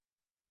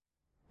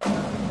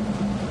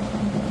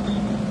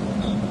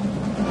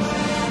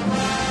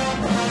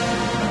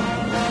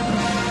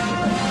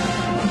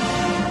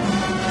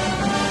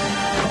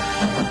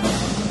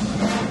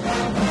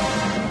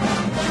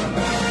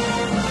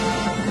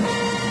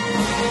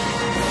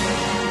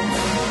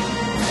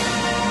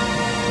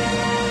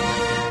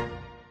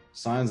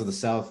Signs of the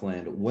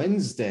Southland,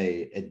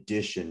 Wednesday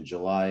edition,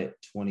 July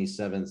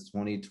 27th,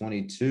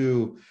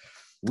 2022.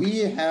 We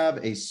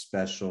have a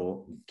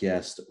special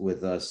guest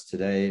with us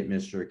today,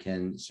 Mr.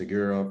 Ken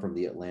Sugiura from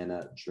the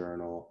Atlanta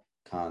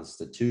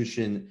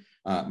Journal-Constitution.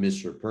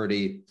 Mr.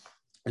 Purdy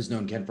has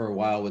known Ken for a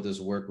while with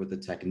his work with the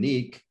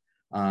Technique.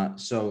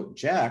 So,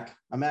 Jack,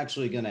 I'm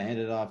actually going to hand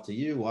it off to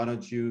you. Why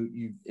don't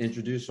you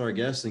introduce our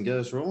guest and get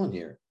us rolling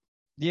here?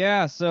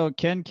 Yeah, so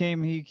Ken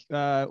came to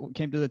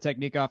the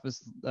Technique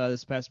office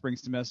this past spring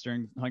semester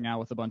and hung out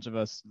with a bunch of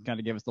us, kind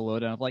of gave us the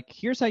lowdown of like,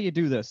 here's how you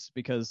do this,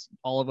 because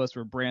all of us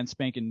were brand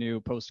spanking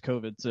new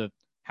post-COVID to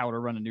how to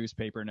run a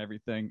newspaper and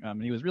everything.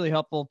 And he was really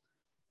helpful.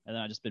 And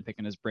then I've just been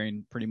picking his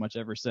brain pretty much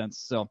ever since.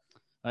 So,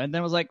 and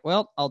then was like,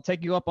 well, I'll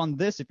take you up on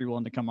this if you're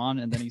willing to come on.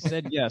 And then he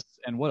said yes.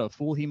 And what a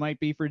fool he might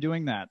be for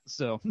doing that.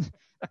 So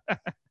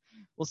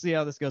we'll see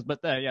how this goes. But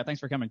yeah,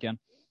 thanks for coming, Ken.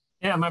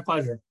 Yeah, my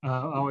pleasure.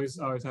 Always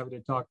happy to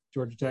talk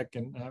Georgia Tech,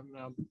 and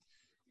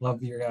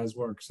love your guys'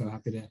 work. So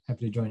happy to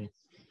join you.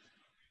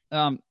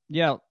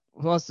 Yeah.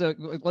 Well, so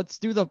let's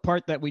do the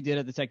part that we did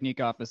at the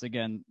Technique office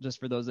again, just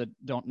for those that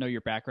don't know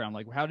your background.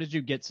 Like, how did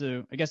you get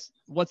to? I guess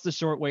what's the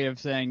short way of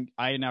saying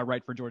I now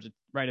write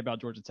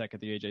about Georgia Tech at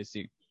the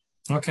AJC?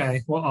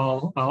 Okay.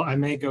 Well, I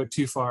may go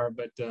too far,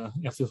 but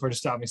feel free to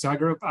stop me. So I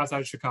grew up outside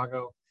of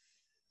Chicago.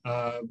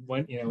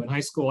 When in high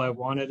school, I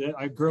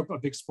grew up a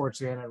big sports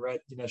fan. I read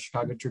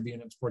Chicago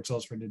Tribune and Sports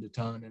Illustrated a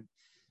ton,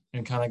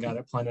 and kind of got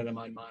it planted in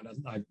my mind.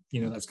 That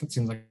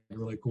seems like a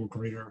really cool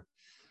career.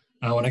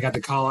 When I got to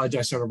college,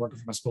 I started working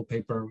for my school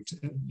paper, which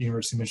at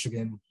University of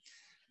Michigan,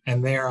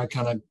 and there I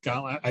kind of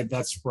got.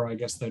 That's where I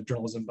guess the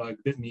journalism bug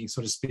bit me,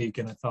 so to speak.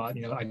 And I thought,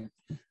 I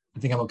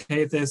think I'm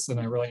okay at this, and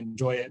I really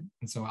enjoy it,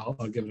 and so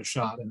I'll give it a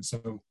shot. And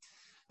so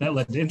that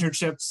led to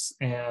internships,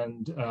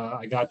 and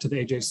I got to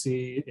the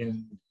AJC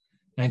in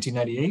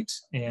 1998,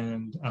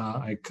 and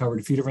I covered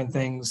a few different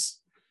things.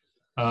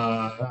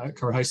 I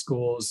covered high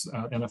schools,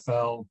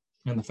 NFL,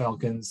 and the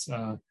Falcons,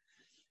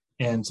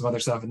 and some other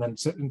stuff. And then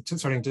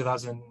starting in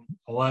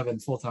 2011,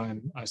 full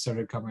time, I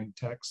started covering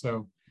tech.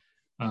 So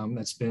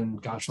that's been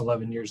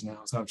 11 years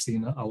now. So I've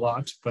seen a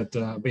lot. But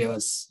yeah,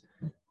 that's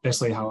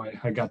basically how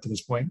I got to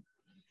this point.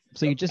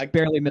 So you just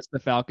barely missed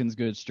the Falcons'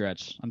 good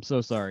stretch. I'm so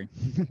sorry.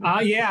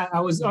 Yeah, I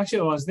was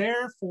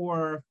there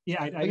for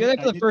you're there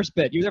for the first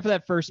bit. You were there for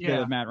that first bit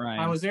of Matt Ryan.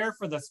 I was there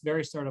for the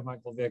very start of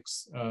Michael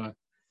Vick's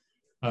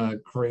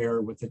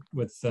career with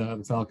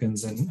the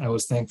Falcons, and I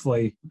was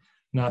thankfully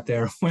not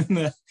there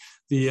when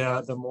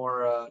the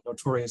more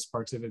notorious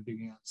parts of it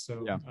began.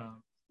 So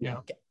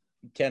yeah.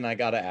 Ken, I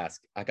gotta ask.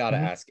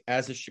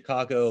 As a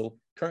Chicago,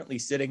 currently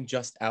sitting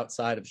just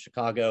outside of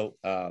Chicago,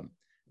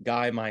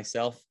 guy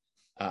myself.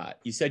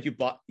 You said you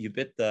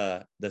bit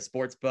the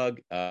sports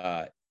bug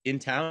in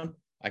town.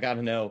 I got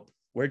to know,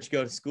 where'd you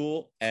go to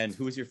school, and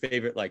who was your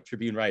favorite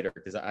Tribune writer?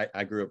 Because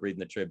I grew up reading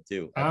the Trib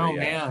too.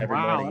 Every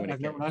morning when I've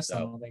never done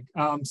something.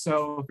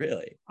 So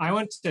really, I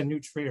went to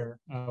New Trier,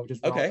 which is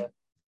where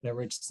the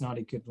rich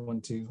snotty kid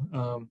went to,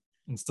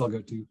 and still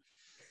go to.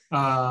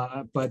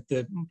 But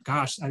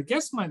I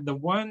guess the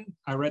one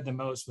I read the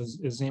most was,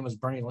 his name was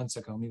Bernie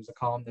Lincecum. He was a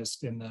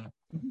columnist in the,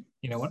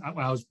 when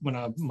I was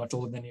much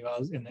older than you, I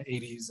was in the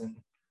 80s and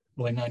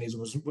early 90s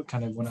was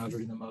kind of when I was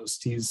reading the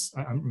most. I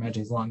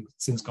imagine he's long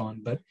since gone,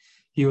 but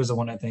he was the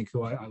one I think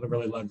who I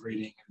really loved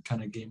reading, and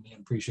kind of gave me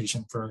an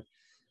appreciation for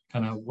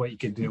kind of what you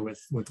could do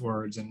with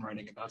words and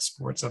writing about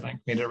sports. I think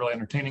made it really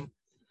entertaining.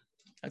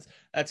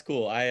 That's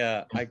cool.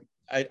 I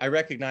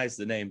recognize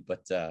the name,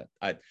 but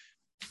I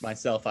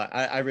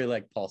really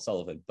like Paul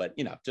Sullivan, but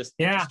just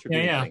yeah.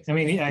 Things. I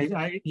mean, I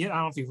don't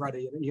know if you've read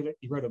it.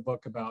 He wrote a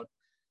book about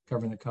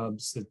covering the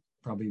Cubs that's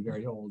probably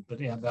very old,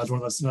 but yeah, that was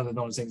one of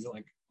those things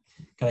that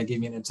kind of gave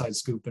me an inside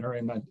scoop or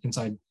an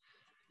inside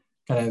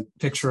kind of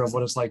picture of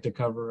what it's like to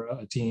cover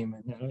a team,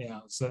 and it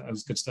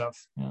was good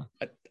stuff. Yeah.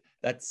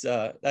 That's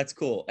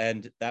cool,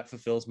 and that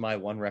fulfills my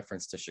one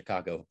reference to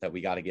Chicago that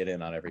we got to get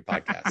in on every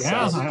podcast.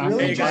 Yeah, so,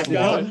 really just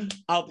one?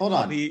 Hold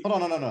on.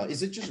 No.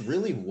 Is it just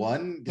really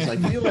one? Because I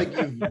feel like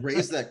you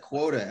raise that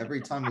quota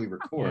every time we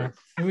record.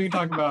 Yeah. We can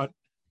talk about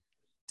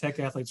tech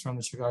athletes from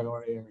the Chicago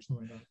area or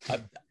something like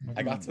that.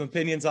 I got some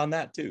opinions on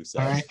that too. So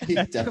he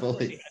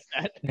definitely,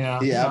 yeah,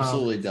 he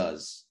absolutely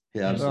does. He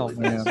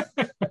absolutely does.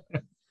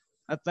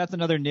 That's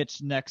another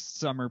niche next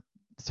summer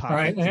topic.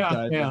 Right?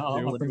 Yeah.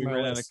 I'll bring my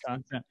list.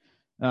 Content.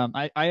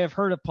 I have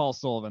heard of Paul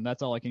Sullivan.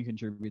 That's all I can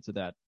contribute to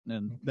that.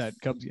 And that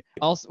Cubs game.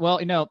 Also, well,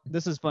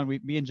 this is fun.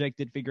 Me and Jake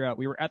did figure out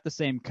we were at the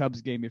same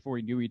Cubs game before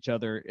we knew each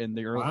other in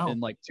the early,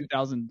 in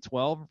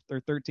 2012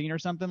 or 13 or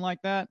something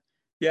like that.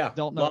 Yeah,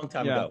 long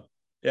time ago.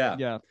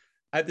 Yeah.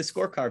 I have the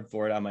scorecard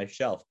for it on my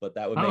shelf, but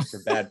that would make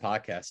for bad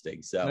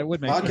podcasting. So that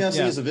would make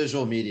podcasting is a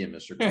visual medium,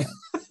 Mr. Grant.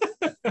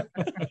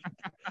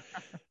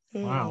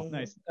 Wow,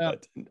 nice.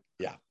 Not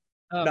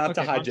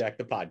to hijack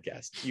the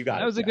podcast. You got that.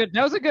 That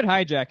was a good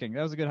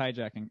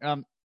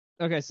hijacking.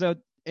 Okay, so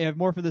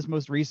more for this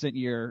most recent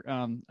year.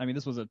 I mean,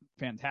 this was a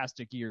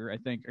fantastic year, I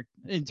think,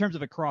 in terms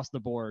of across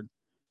the board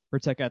for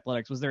Tech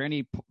athletics. Was there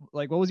any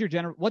what's your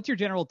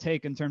general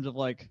take in terms of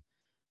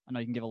know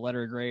you can give a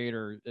letter grade,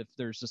 or if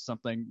there's just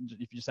something, if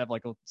you just have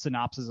like a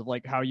synopsis of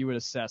like how you would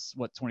assess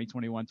what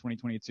 2021,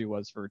 2022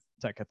 was for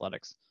Tech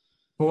athletics.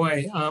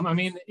 Boy, I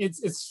mean,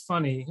 it's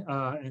funny,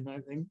 and I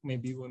think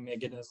maybe we may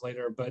get into this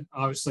later, but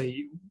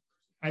obviously,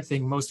 I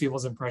think most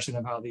people's impression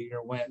of how the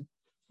year went,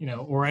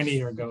 or any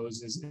year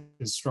goes, is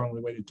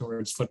strongly weighted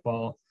towards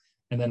football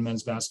and then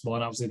men's basketball.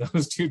 And obviously,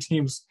 those two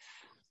teams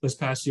this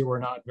past year were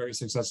not very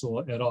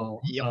successful at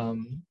all. Yep.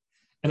 And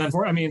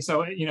then,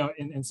 so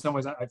in some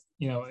ways,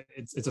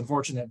 it's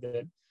unfortunate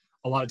that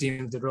a lot of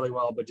teams did really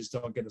well, but just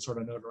don't get the sort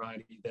of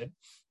notoriety that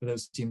for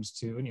those teams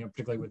do.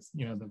 Particularly with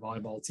the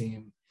volleyball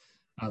team.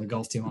 The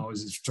golf team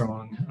always is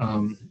strong.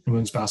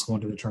 Women's basketball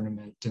into the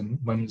tournament, and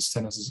women's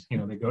tennis is,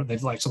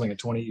 they've like something a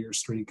 21-year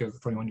streak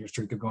of going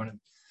in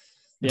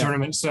the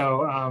tournament.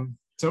 So,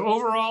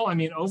 overall,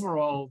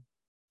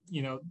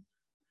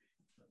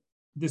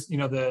 this, I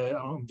don't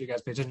know if you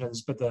guys pay attention to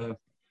this, but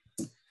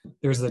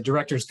there's the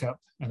Directors Cup,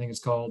 I think it's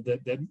called,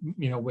 that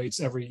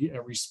weights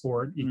every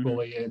sport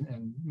equally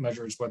and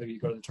measures whether you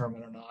go to the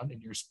tournament or not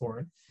in your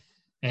sport.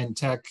 And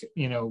Tech,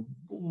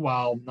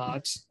 while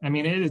not,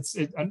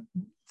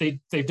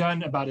 they've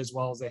done about as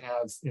well as they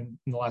have in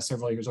the last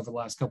several years, over the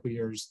last couple of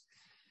years.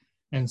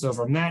 And so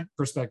from that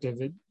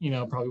perspective, it,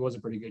 probably was a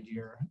pretty good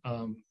year.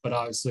 But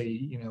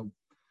obviously,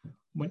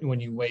 when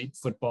you weight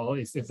football,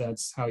 if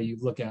that's how you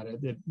look at it,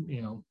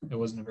 it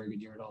wasn't a very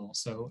good year at all.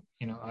 So,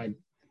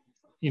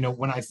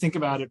 when I think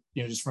about it,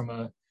 just from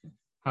a,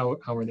 how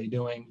are they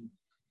doing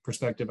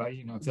perspective, I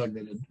feel like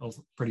they did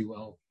pretty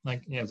well,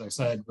 like, as I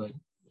said, but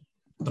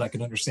I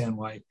can understand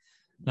why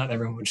not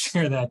everyone would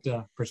share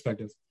that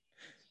perspective.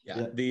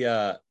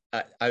 Yeah.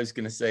 I was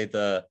going to say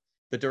the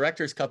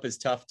Directors Cup is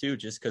tough too,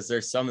 just because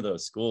there's some of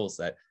those schools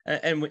that,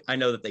 and I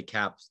know that they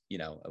cap,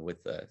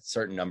 with a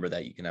certain number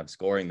that you can have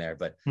scoring there,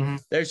 but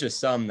there's just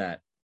some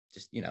that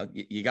just,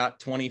 you got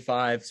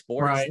 25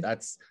 sports, right.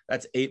 That's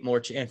 8 more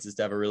chances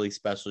to have a really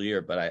special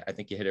year. But I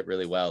think you hit it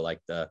really well.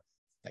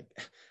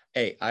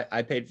 Hey,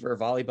 I paid for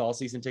volleyball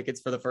season tickets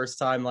for the first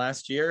time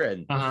last year,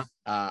 and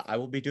I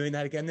will be doing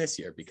that again this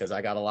year because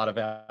I got a lot of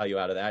value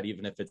out of that,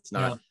 even if it's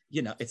not,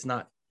 it's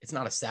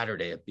not a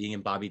Saturday of being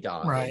in Bobby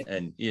Dodd, right.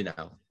 and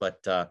but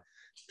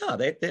no,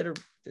 they had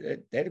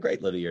a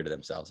great little year to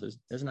themselves. It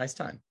was a nice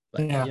time.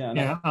 But,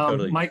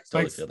 totally, Mike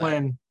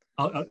Flynn,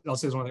 I'll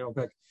say this one thing real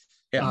quick.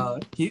 Yeah,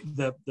 he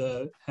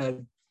the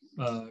head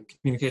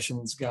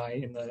communications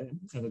guy in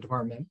the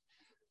department,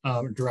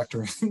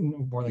 director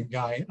more than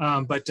guy,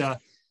 but.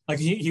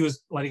 He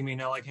was letting me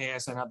know, like, hey, I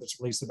sent out this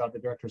release about the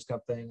Directors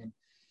Cup thing, and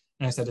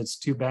I said it's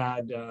too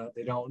bad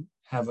they don't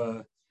have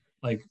a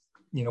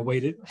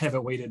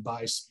weighted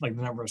by like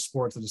the number of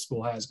sports that the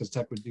school has, because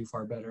Tech would do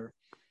far better.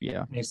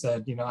 Yeah. And he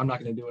said, I'm not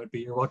going to do it, but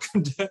you're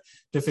welcome to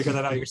figure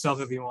that out yourself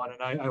if you want.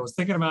 And I was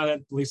thinking about it,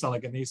 at least on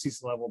like an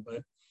ACC level,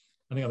 but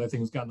I think other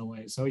things got in the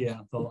way. So yeah,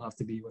 they'll have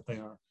to be what they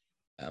are.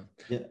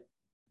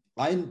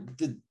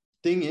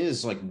 The thing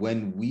is, like,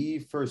 when we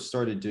first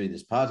started doing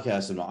this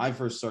podcast and I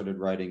first started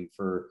writing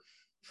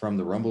from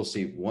the Rumble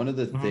Seat, one of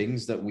the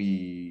things that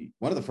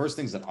one of the first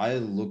things that I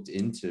looked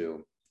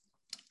into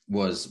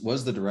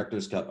was the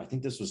Directors Cup. I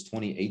think this was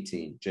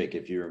 2018, Jake,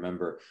 if you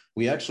remember.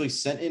 We actually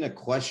sent in a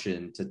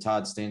question to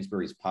Todd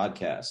Stansbury's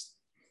podcast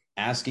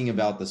asking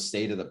about the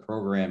state of the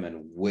program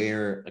and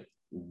where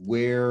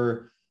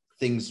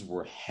things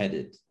were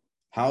headed,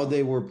 how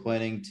they were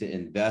planning to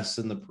invest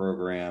in the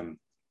program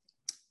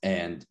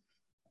and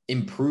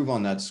improve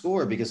on that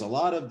score, because a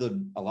lot of the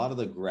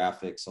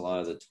graphics, a lot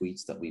of the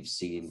tweets that we've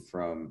seen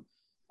from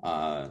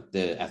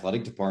the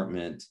athletic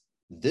department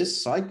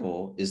this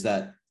cycle is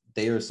that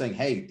they are saying,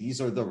 hey,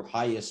 these are the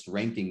highest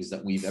rankings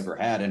that we've ever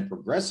had, and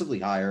progressively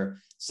higher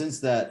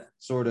since that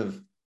sort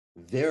of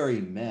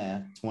very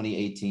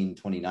 2018,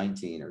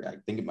 2019, or I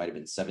think it might have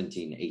been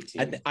 17,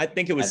 18. I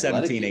think it was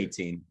 17,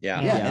 18.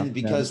 Yeah. And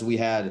because we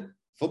had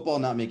football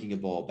not making a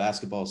bowl,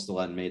 basketball still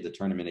hadn't made the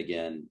tournament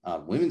again.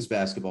 Women's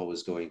basketball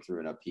was going through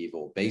an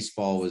upheaval.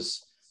 Baseball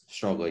was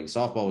struggling.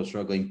 Softball was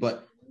struggling.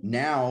 But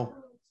now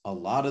a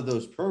lot of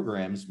those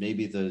programs,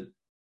 maybe the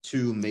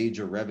 2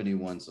 major revenue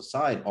ones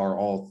aside, are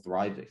all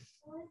thriving.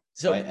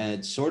 So, right? And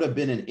it's sort of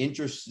been an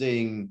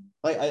interesting,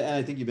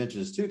 I think you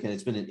mentioned this too, Ken,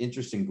 it's been an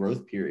interesting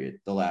growth period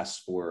the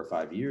last 4 or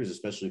 5 years,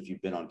 especially if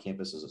you've been on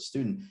campus as a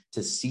student,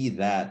 to see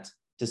that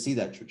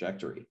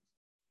trajectory.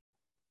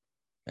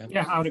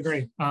 Yeah, I would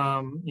agree. With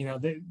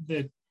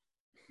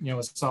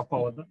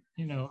softball with,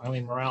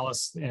 Eileen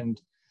Morales and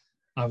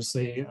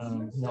obviously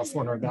Mel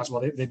Fortner at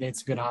basketball, they made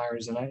some good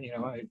hires. And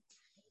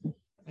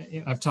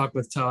I've talked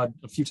with Todd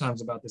a few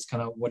times about this,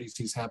 kind of what he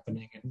sees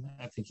happening. And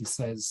I think he's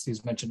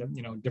mentioned,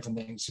 different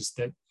things, just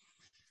that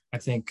I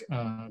think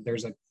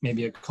there's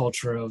maybe a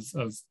culture of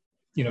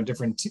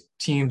different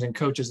teams and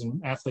coaches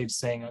and athletes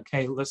saying,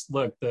 okay, let's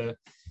look, the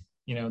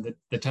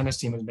tennis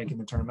team is making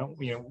the tournament.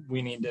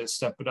 We need to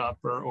step it up,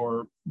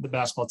 or the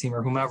basketball team,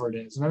 or whomever it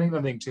is. And I think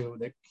the thing too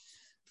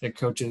that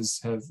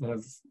coaches have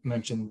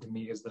mentioned to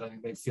me is that I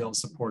think they feel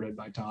supported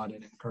by Todd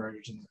and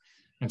encouraged,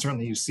 and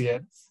certainly you see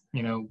it,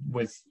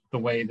 with the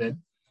way that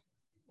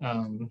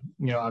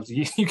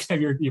Obviously you can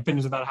have your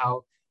opinions about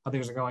how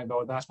things are going, but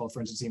with basketball, for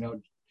instance,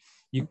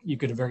 you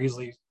could have very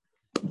easily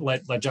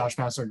let Josh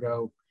Pastner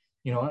go,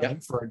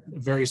 for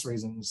various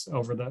reasons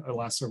over the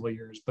last several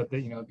years, but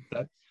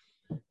that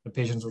the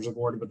patience was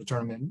awarded with the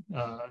tournament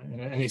in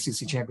an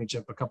ACC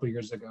championship a couple of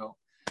years ago.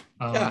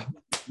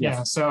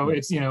 So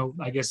it's,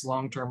 I guess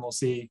long term we'll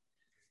see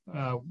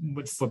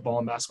with football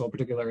and basketball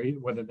particularly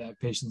whether that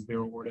patience be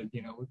rewarded,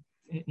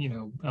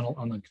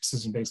 on a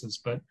consistent basis.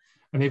 But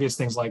maybe it's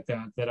things like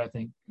that I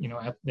think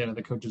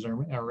the coaches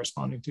are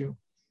responding to.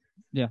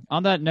 Yeah.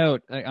 On that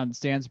note, on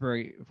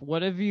Stansbury,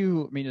 what have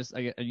you? I mean,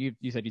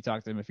 you said you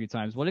talked to him a few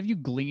times. What have you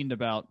gleaned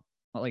about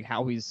like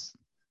how he's?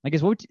 I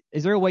guess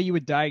is there a way you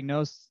would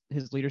diagnose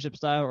his leadership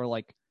style, or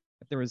like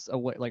if there was a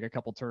way, like a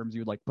couple terms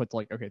you would like put to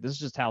like, okay, this is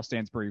just how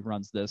Stansbury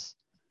runs this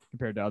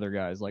compared to other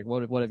guys. Like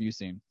what have you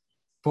seen?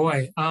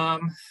 Boy, I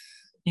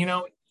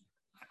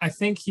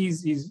think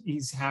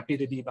he's happy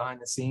to be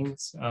behind the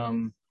scenes,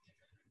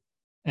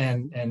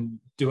 and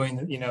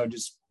doing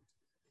just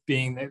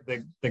being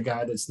the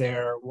guy that's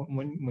there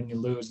when you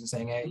lose and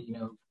saying, hey,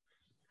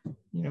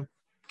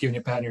 giving you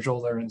a pat on your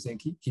shoulder and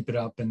saying keep it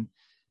up and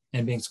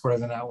being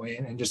supportive in that way,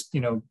 and just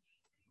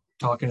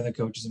talking to the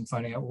coaches and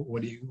finding out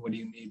what do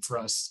you need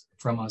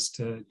from us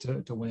to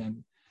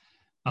win.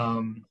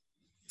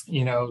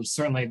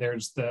 Certainly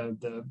there's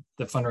the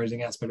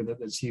fundraising aspect of it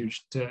that's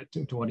huge to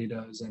what he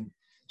does, and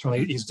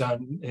certainly he's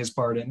done his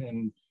part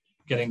in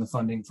getting the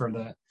funding for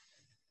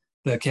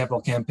the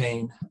capital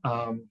campaign.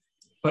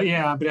 But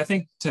I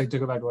think to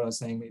go back to what I was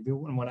saying, maybe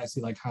when I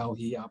see like how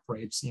he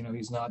operates,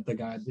 he's not the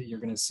guy that you're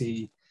going to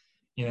see,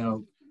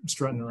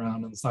 strutting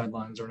around on the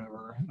sidelines or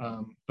whatever,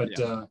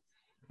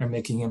 or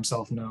making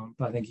himself known.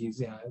 But I think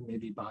he's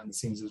maybe behind the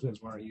scenes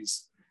is where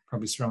he's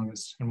probably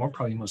strongest and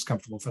probably most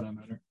comfortable for that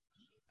matter.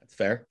 That's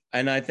fair.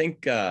 And I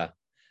think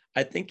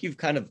you've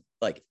kind of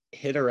like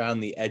hit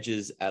around the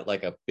edges at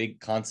like a big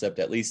concept,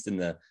 at least in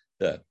the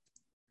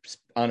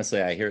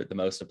honestly, I hear it the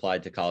most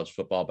applied to college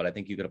football, but I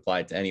think you could apply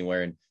it to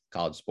anywhere in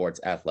college sports.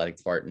 Athletic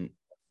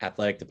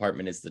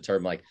department is the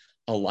term, like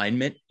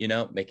alignment,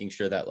 making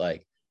sure that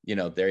like,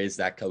 there is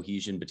that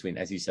cohesion between,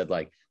 as you said,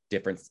 like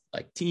different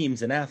like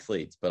teams and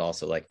athletes, but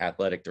also like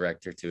athletic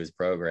director to his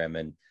program.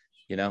 And,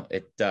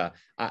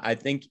 I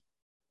think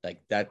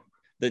like that,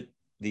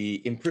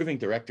 the Improving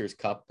Directors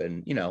Cup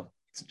and,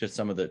 just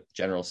some of the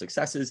general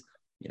successes,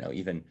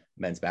 even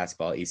men's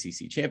basketball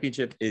ACC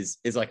championship is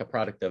like a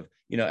product of,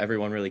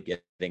 everyone really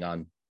getting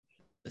on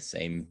the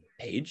same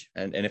page.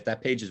 And if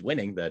that page is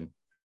winning, then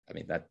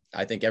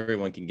I think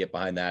everyone can get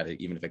behind that,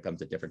 even if it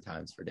comes at different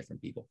times for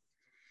different people.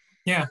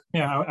 Yeah,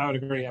 I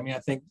would agree. I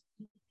think,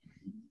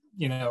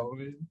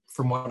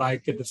 from what I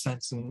get the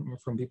sense and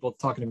from people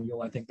talking to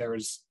people, I think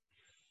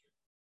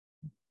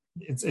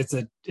it's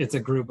a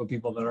group of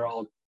people that are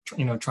all,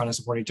 trying to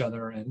support each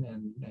other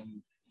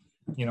and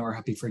are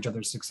happy for each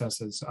other's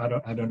successes. I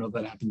don't know if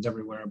that happens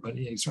everywhere, but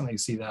you certainly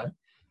see that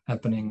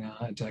happening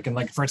at Tech. And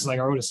like, for instance, like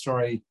I wrote a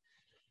story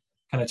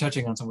kind of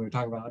touching on something we were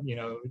talking about,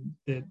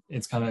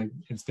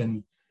 it's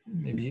been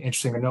maybe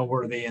interesting or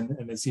noteworthy. And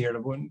this year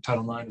when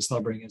Title IX is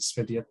celebrating its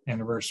 50th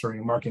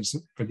anniversary, marking its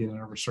 50th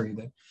anniversary,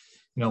 that,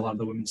 a lot of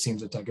the women's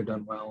teams at Tech have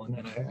done well.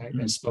 And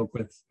I spoke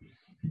with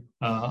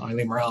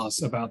Eileen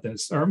Morales about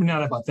this, or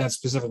not about that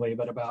specifically,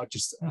 but about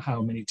just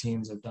how many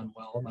teams have done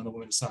well on the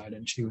women's side.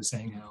 And she was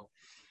saying how,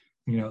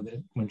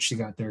 that when she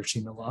got there, she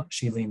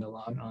leaned a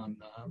lot on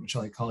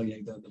Michelle Collier,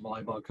 the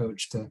volleyball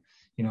coach, to,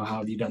 how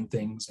have you done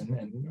things?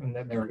 And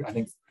then there, I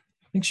think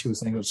she was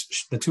saying it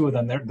was the two of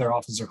them, their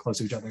offices are close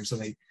to each other. So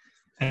they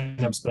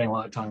end up spending a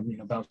lot of time,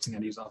 bouncing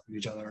ideas off of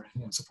each other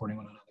and supporting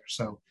one another.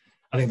 So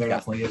I think there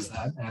definitely is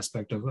that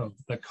aspect of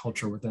the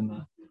culture within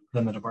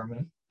the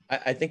department.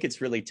 I think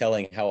it's really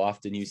telling how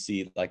often you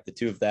see like the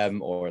two of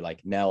them or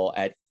like Nell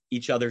at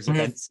each other's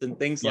events and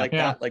things like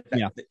that. Like that.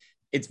 Yeah.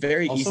 It's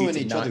very also easy in to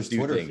each not other's do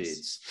Twitter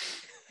things.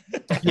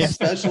 feeds.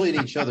 Especially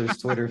in each other's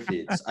Twitter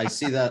feeds. I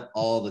see that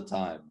all the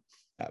time.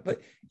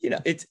 But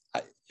it's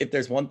if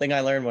there's one thing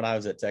I learned when I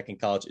was at Tech in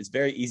college, it's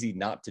very easy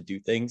not to do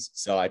things.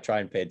 So I try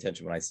and pay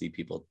attention when I see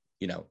people,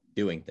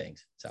 doing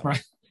things. So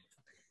right.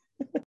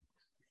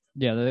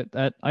 Yeah,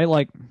 that I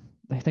like.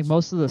 I think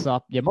most of the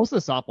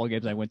softball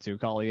games I went to,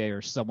 Collier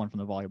or someone from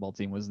the volleyball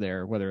team was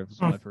there, whether it was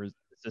one of her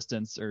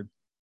assistants or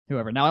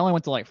whoever. Now I only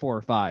went to like 4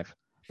 or 5,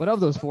 but of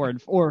those 4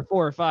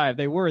 or 5,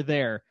 they were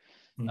there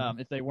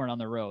if they weren't on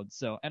the road.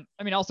 So, and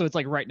I mean, also it's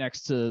like right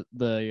next to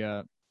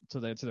the to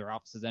their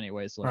offices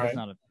anyway, so like,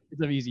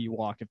 it's an easy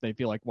walk if they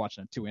feel like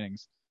watching 2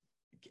 innings.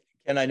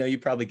 And I know you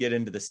probably get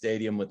into the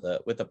stadium with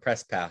a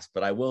press pass,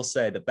 but I will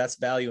say the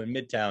best value in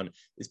Midtown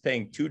is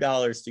paying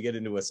 $2 to get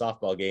into a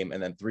softball game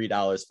and then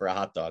 $3 for a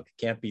hot dog.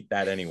 Can't beat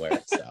that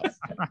anywhere. So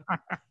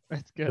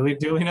that's good.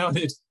 Duly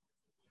noted.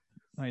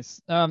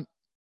 Nice.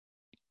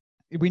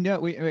 We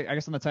know I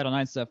guess on the Title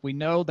IX stuff, we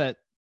know that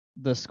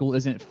the school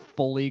isn't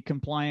fully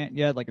compliant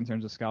yet, like in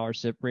terms of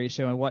scholarship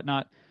ratio and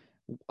whatnot.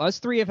 us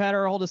three have had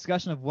our whole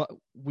discussion of what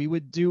we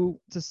would do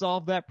to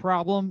solve that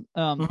problem.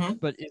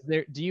 But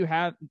do you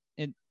have,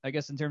 I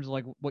guess in terms of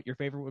like what your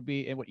favorite would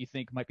be and what you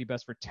think might be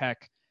best for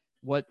Tech,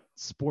 what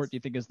sport do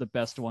you think is the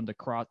best one to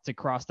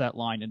cross that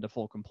line into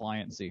full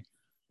compliancy?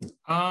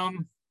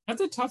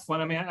 That's a tough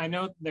one. I mean, I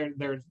know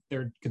they're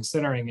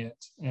considering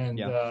it,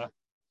 and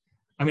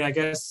I mean, I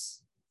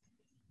guess,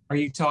 are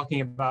you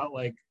talking about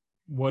like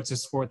what's a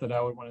sport that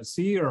I would want to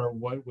see, or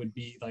what would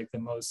be like the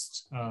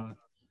most?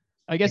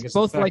 I guess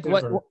both. Like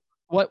or...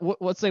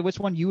 let's say which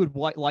one you would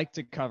like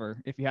to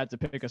cover if you had to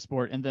pick a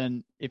sport, and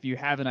then if you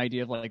have an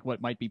idea of like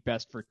what might be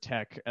best for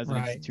Tech as an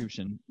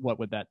institution, what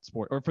would that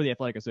sport, or for the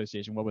athletic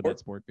association, what would that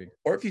sport be?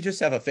 Or if you just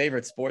have a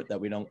favorite sport that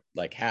we don't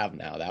like have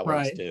now, that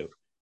works too.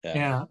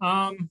 Yeah.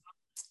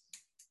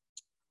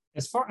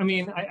 As far, I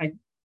mean,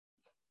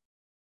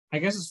 I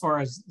guess as far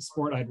as the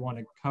sport I'd want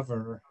to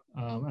cover,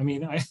 I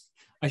mean,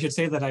 I should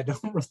say that I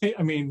don't really.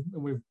 I mean,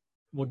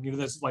 we'll do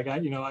this. Like I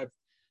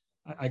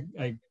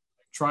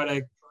try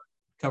to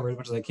cover as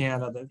much as I can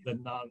the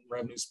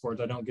non-revenue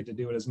sports. I don't get to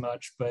do it as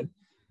much, but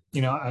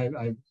you know,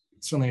 I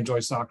certainly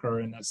enjoy soccer,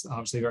 and that's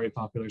obviously a very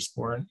popular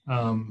sport.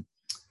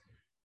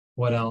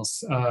 What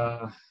else?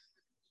 I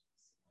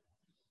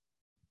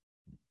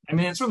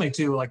mean, it's certainly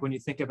too, like when you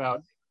think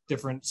about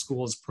different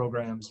schools'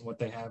 programs and what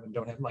they have and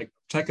don't have, like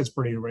Tech is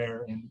pretty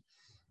rare in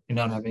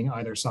not having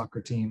either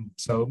soccer team.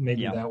 So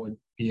maybe that would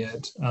be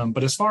it.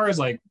 But as far as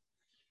like,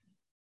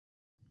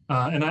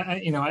 and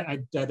I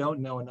don't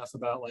know enough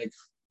about like,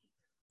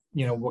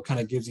 you know, what kind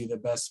of gives you the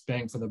best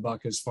bang for the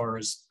buck as far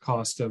as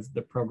cost of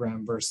the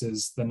program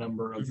versus the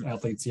number of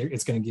athletes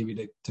it's going to give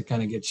you to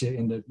kind of get you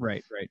into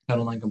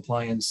Title IX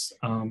compliance.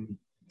 You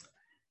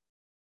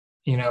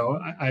know,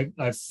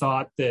 I've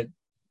thought that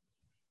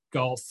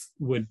golf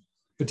would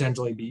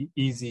potentially be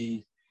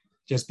easy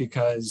just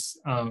because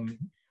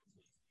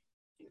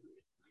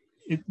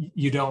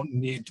you don't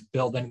need to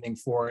build anything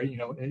for it. You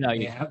know,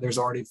 there's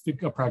already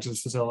a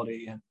practice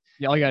facility, and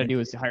all you got to do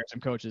is hire some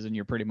coaches, and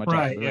you're pretty much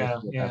right. Yeah.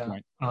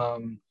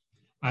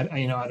 I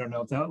don't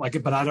know if that like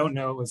it, but I don't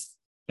know if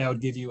that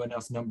would give you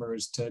enough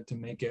numbers to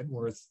make it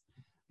worth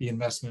the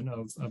investment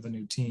of a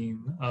new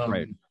team.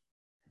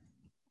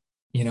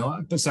 You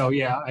know, but so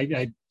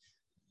I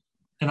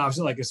and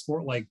obviously like a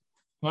sport like,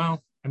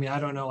 well, I mean,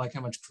 I don't know like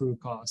how much crew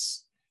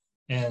costs,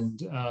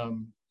 and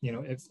you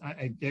know, if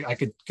I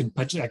could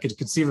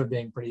conceive of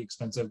being pretty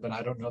expensive, but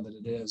I don't know that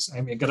it is.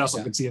 I mean, I could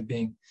also conceive of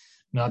being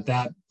not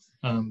that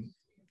of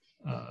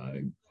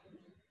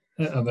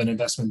an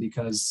investment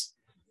because,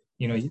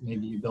 you know,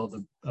 maybe you build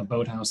a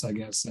boathouse, I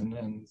guess,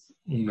 and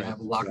you have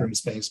a locker room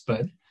space,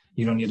 but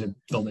you don't need to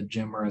build a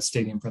gym or a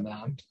stadium for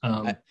that.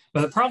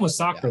 But the problem with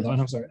soccer, though,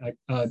 and I'm sorry,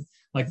 I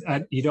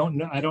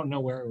don't know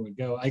where it would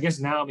go. I guess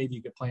now maybe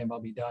you could play in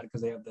Bobby Dodd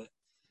because they have the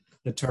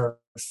turf.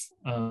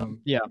 But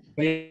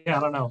I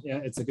don't know. Yeah,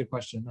 it's a good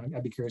question.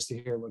 I'd be curious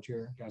to hear what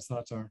your guys'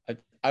 thoughts are.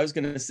 I was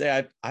going to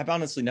say I've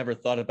honestly never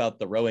thought about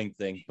the rowing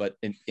thing, but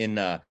in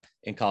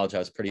college I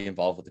was pretty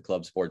involved with the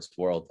club sports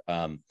world,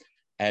 and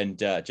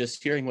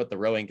just hearing what the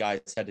rowing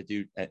guys had to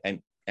do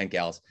and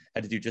gals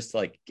had to do just to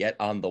like get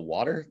on the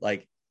water,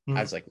 like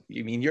I was like,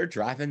 you mean you're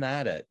driving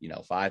that at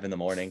 5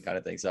 a.m. kind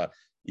of thing? So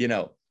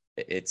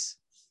it's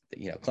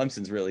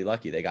Clemson's really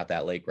lucky they got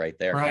that lake right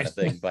there, kind of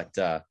thing.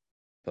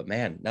 But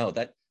man, no,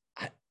 that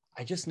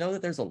I just know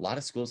that there's a lot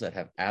of schools that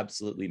have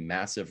absolutely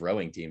massive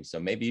rowing teams. So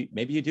maybe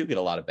you do get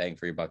a lot of bang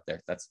for your buck there.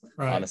 That's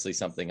honestly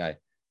something I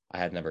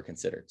had never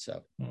considered.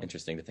 So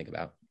interesting to think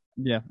about.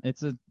 Yeah, I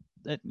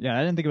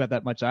didn't think about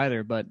that much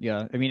either. But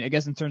yeah, I mean, I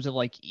guess in terms of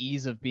like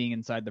ease of being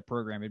inside the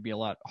program, it'd be a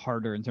lot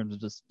harder in terms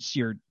of just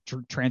sheer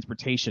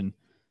transportation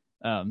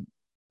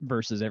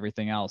versus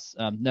everything else.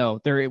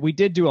 We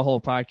did do a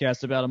whole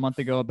podcast about a month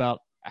ago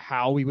about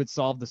how we would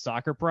solve the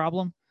soccer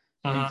problem.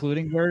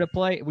 Including where to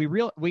play.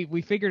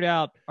 We figured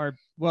out I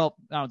don't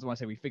want to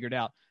say we figured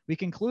out. We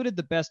concluded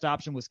the best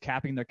option was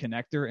capping the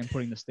connector and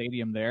putting the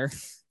stadium there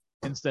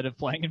instead of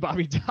playing in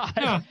Bobby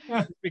Dodd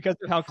because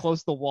of how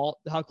close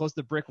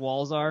the brick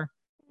walls are,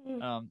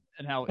 and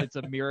how it's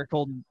a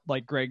miracle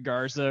like Greg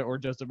Garza or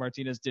Joseph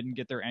Martinez didn't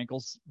get their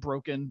ankles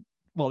broken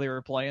while they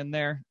were playing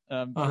there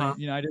for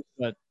United.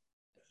 But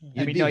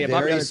you'd be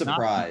very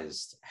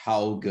surprised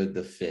how good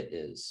the fit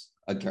is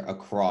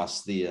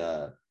across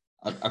the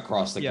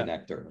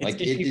connector. Like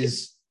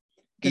it's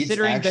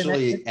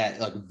actually at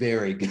like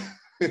very good.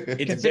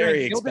 It's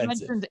very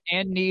expensive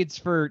and needs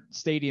for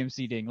stadium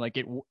seating. Like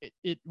it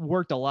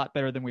worked a lot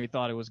better than we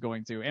thought it was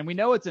going to, and we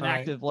know it's an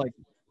active like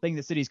thing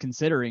the city's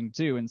considering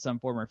too in some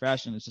form or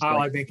fashion. It's just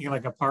like making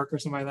like a park or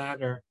something like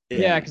that, or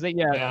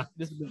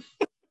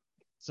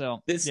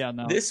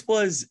This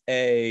was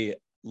a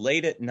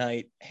late at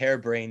night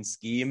harebrained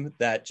scheme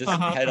that just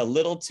had a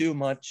little too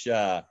much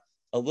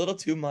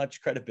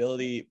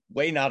credibility,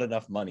 way not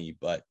enough money,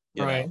 but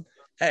you know,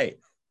 hey,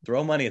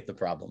 throw money at the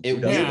problem.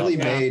 It weirdly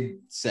made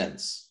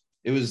sense.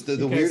 It was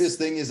the weirdest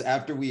thing is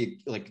after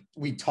we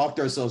talked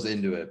ourselves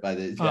into it by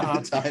the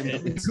time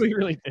we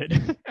really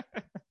did.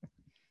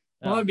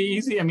 Well, it'd be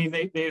easy. I mean,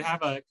 they'd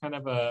have a kind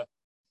of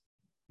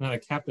not a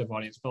captive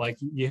audience, but like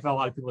you have a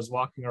lot of people just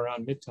walking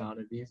around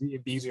Midtown.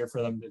 It'd be easier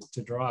for them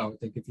to draw, I would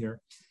think, if you're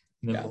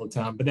in the middle of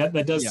town. But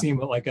that does seem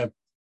like a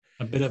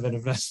bit of an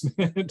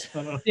investment.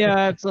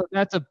 Yeah,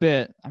 that's a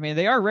bit. I mean,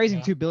 they are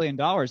raising $2 billion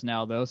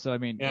now, though. So I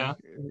mean, yeah.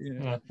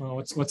 Well,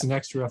 what's an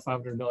extra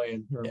 500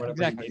 million or whatever?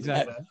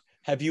 Exactly.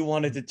 Have you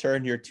wanted to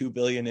turn your 2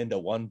 billion into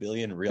 1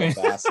 billion real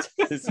fast?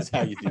 This is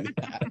how you do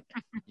that.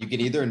 You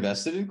can either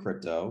invest it in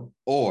crypto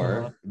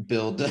or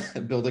build a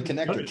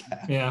connector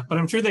cap. Yeah, but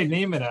I'm sure they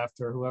name it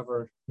after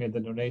whoever made the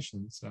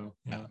donation. So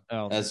yeah,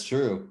 that's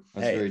true.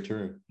 That's very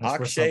true.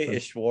 Akshay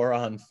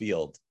Ishwaran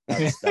Field.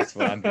 That's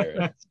what I'm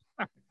hearing.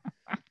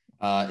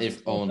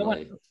 If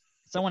only.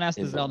 Someone asked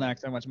the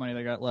Zelniks how much money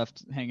they got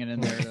left hanging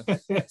in there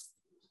to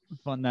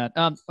fund that.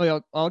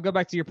 I'll go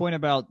back to your point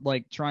about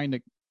like trying to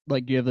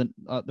like give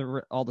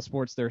all the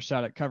sports their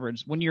shot at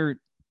coverage when you're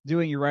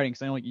doing your writing.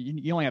 So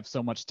you only have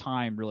so much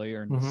time really,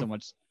 or so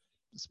much.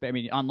 I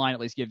mean, online at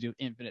least gives you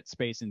infinite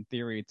space in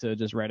theory to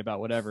just write about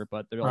whatever,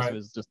 but there also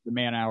is just the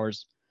man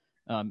hours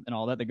and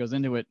all that goes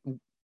into it.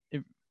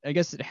 I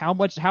guess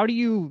how do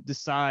you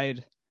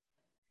decide?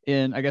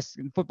 I guess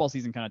football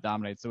season kind of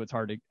dominates, so it's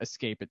hard to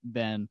escape it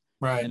then.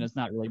 Right. And it's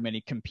not really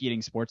many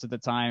competing sports at the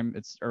time.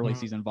 It's early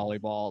season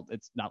volleyball.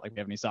 It's not like we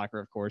have any soccer,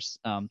 of course.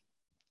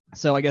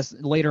 So I guess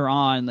later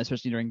on,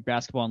 especially during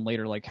basketball and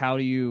later, like how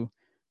do you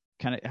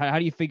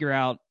figure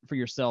out for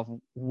yourself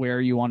where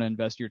you want to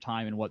invest your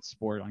time in what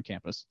sport on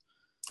campus?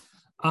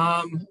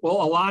 Well,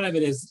 a lot of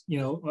it is,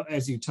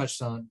 as you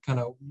touched on,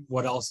 kind of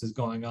what else is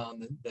going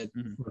on that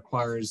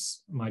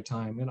requires my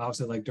time. And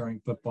obviously, like during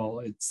football,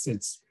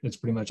 it's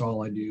pretty much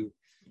all I do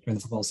during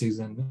the football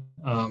season.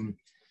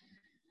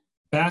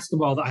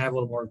 Basketball, I have a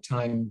little more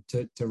time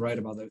to write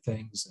about other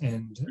things.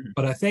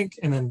 But I think,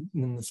 and then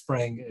in the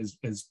spring is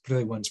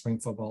particularly when spring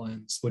football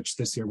ends, which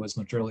this year was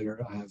much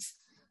earlier. I have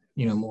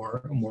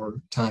more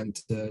time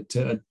to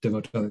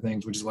devote to other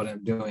things, which is what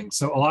I'm doing.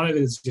 So a lot of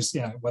it is just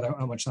how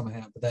much time I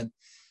have. But then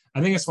I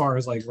think as far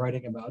as like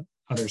writing about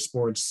other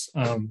sports,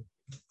 like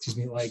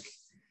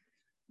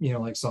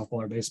softball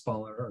or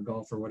baseball or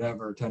golf or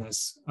whatever,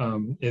 tennis,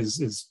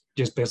 is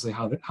just basically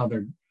how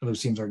those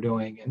teams are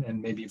doing,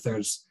 and maybe if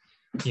there's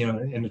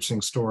an interesting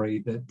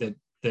story that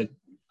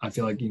I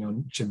feel like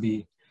should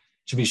be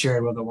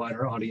shared with a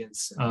wider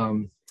audience.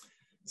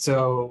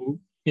 So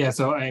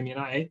I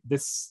mean,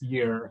 this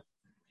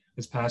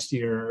past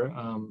year,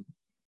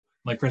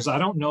 like for instance, I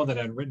don't know that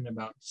I'd written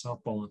about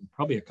softball in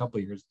probably a couple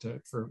of years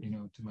to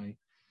my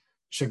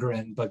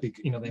chagrin, but they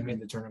made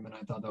the tournament.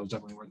 I thought that was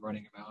definitely worth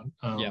writing about.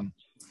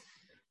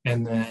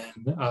 And then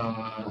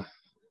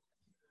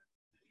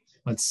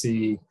let's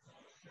see.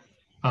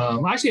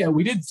 Actually,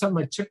 we did something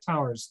like Chip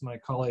Towers, my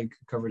colleague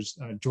who covers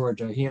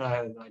Georgia. He and I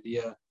had an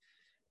idea,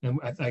 and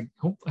I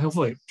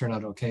hopefully it turned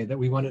out okay, that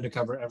we wanted to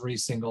cover every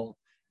single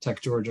Tech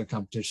Georgia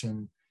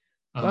competition.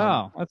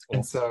 Wow, that's cool.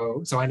 And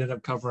so I ended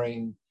up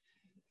covering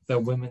the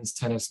women's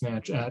tennis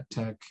match at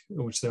Tech,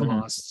 which they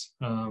lost.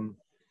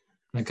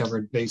 I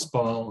covered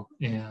baseball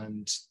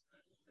and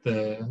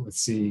the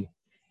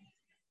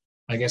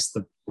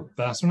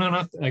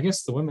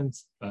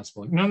women's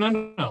basketball.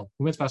 No.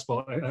 Women's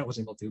basketball, I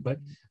wasn't able to, but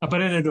I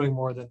ended up doing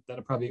more than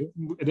it probably,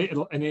 it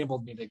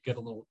enabled me to get a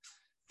little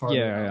farther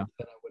than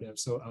I would have.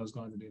 So I was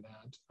going to do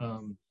that.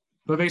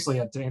 But basically,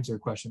 to answer your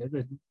question,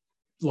 it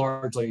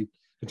largely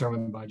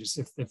determined by just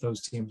if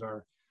those teams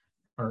are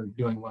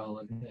doing well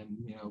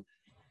and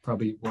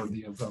probably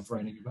worthy of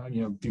writing about,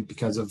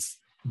 because of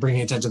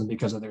bringing attention to them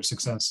because of their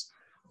success.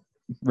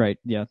 Right.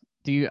 Yeah.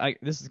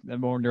 This is a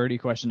more nerdy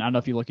question. I don't know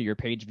if you look at your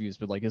page views,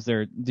 but like,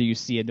 do you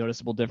see a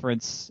noticeable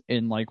difference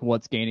in like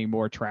what's gaining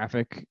more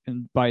traffic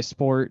by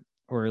sport,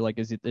 or like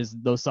is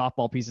those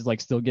softball pieces like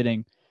still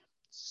getting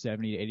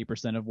 70 to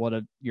 80% of what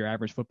your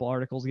average football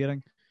article is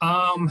getting?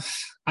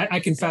 I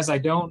confess I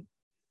don't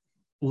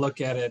look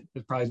at it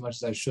probably as much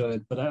as I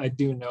should, but I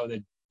do know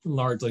that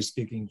largely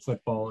speaking,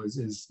 football is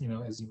as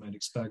you might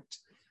expect,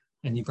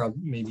 and you probably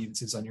maybe even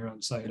sits on your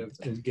own site of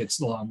it gets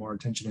a lot more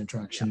attention and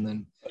traction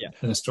than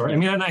a story. I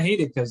mean, and I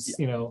hate it because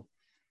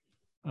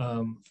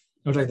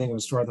which I think of a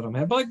story that I'm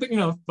at, but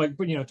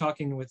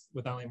talking with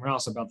Eileen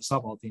Morales about the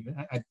softball team,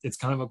 it's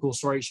kind of a cool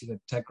story. She's a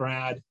Tech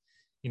grad,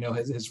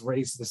 has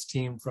raised this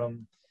team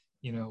from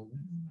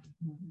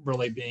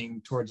really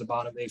being towards the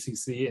bottom of the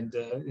ACC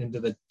into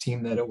the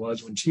team that it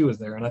was when she was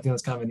there. And I think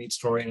that's kind of a neat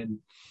story. And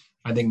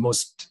I think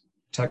most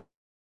Tech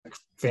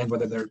fans,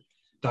 whether they're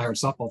diehard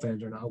softball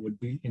fans or not, would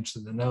be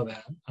interested to know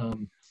that.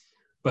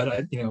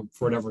 But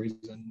for whatever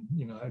reason,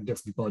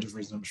 different people have different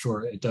reasons. I'm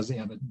sure it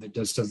doesn't. It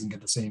just doesn't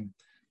get the same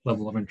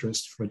level of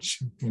interest,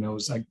 which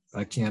is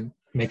I can't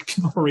make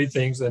people read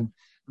things, and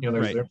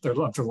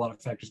there's a lot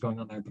of factors going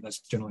on there. But that's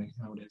generally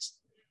how it is.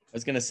 I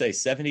was going to say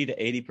 70 to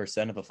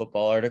 80% of a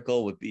football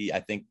article would be,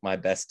 I think, my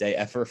best day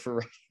ever for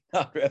writing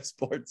out ref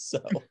sports.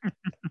 So,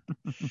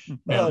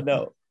 oh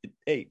no,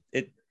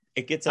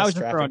 it gets us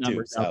traffic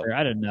too. So.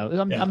 I didn't know.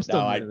 I'm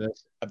still new to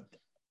this.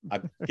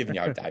 I'm giving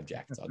you our hard time,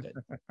 Jack. It's all good.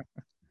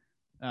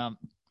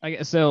 I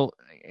guess so.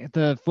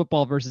 The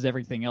football versus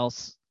everything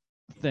else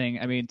thing.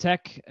 I mean,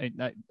 Tech.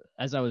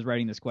 as I was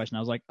writing this question, I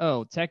was like,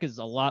 oh, Tech is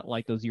a lot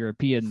like those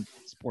European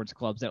sports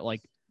clubs that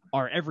like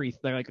are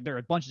they're like, there are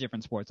a bunch of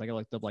different sports. Like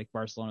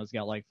Barcelona's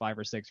got like 5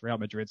 or 6, Real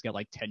Madrid's got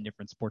like 10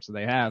 different sports that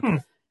they have.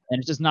 And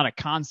it's just not a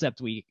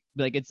concept we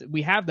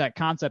have that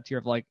concept here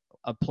of like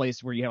a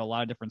place where you have a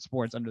lot of different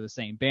sports under the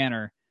same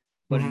banner.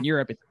 But in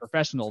Europe,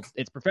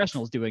 it's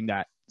professionals doing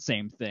that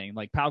same thing.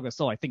 Like Pau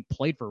Gasol, I think,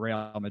 played for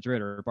Real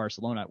Madrid or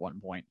Barcelona at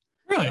one point.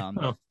 Really?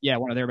 Yeah,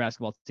 one of their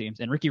basketball teams.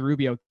 And Ricky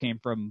Rubio came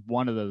from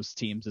one of those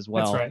teams as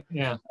well. That's right.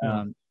 Yeah.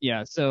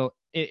 Yeah. So,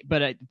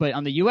 but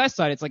on the U.S.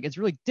 side, it's like it's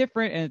really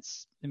different.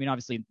 And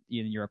obviously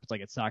in Europe, it's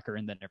like it's soccer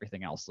and then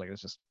everything else. Like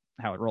it's just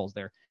how it rolls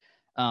there.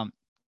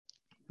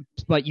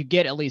 But you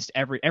get at least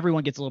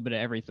everyone gets a little bit of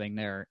everything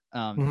there.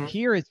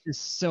 Here, it's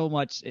just so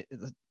much.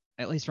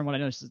 At least from what I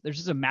noticed, there's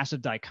just a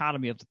massive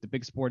dichotomy of the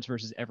big sports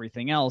versus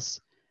everything else.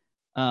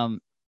 I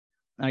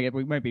guess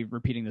we might be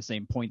repeating the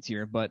same points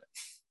here, but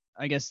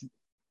I guess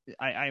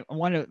I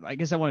want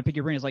to pick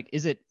your brain. Is like,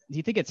 do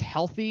you think it's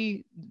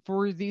healthy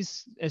for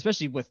these,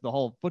 especially with the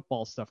whole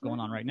football stuff going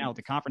on right now with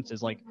the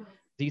conferences? Like,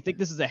 do you think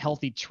this is a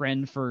healthy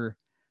trend for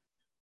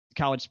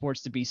college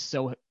sports to be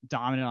so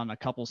dominant on a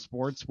couple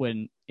sports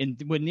when the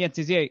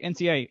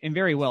NCAA, and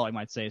very well, I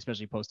might say,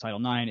 especially post Title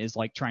IX, is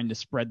like trying to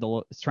spread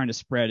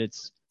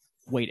its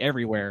weight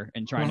everywhere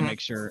and trying to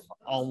make sure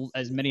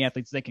as many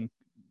athletes they can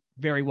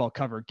very well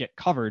get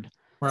covered,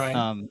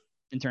 right?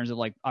 In terms of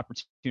like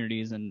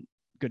opportunities and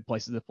good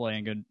places to play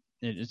and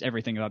just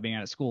everything about being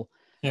out of school.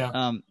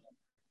 Yeah.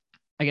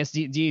 I guess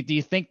do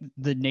you think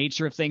the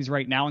nature of things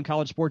right now in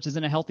college sports is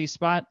in a healthy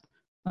spot,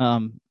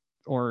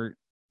 or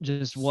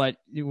just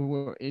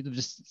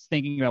just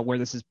thinking about where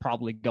this is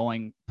probably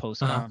going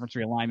post conference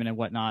realignment and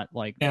whatnot?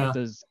 Like, how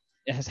is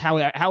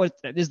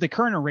the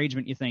current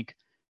arrangement, you think,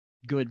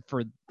 good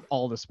for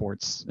all the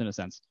sports in a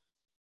sense?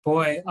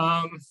 Boy,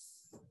 I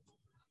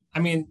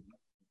mean,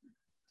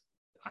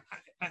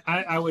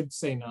 I would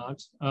say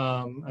not.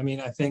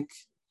 I think,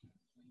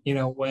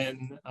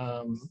 when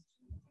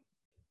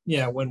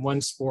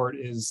one sport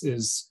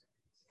is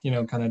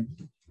kind of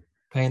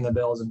paying the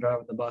bills and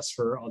driving the bus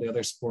for all the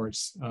other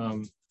sports,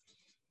 for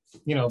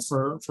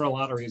a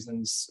lot of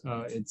reasons,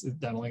 it's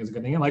definitely is a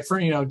good thing. And like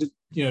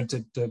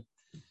to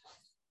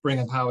bring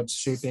up how it's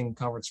shaping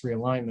conference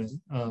realignment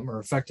or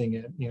affecting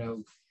it,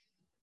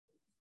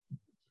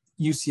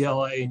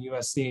 UCLA and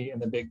USC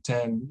and the Big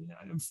Ten,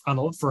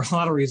 for a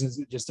lot of reasons,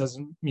 it just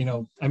doesn't,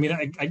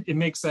 it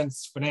makes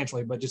sense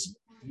financially, but just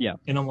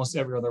in almost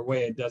every other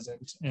way, it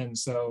doesn't. And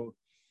so,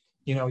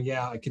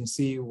 I can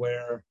see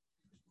where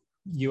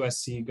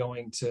USC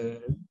going to,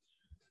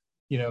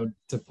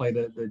 to play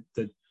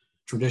the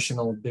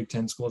traditional Big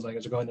Ten schools, I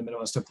guess, are going to the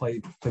Midwest to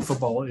play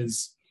football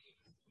is,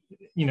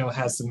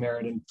 has some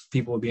merit and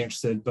people would be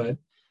interested. But,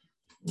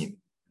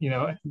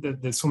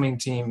 the swimming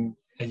team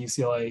at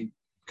UCLA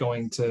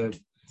going to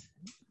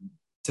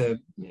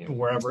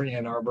wherever,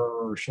 Ann Arbor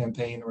or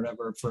Champaign or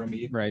whatever for a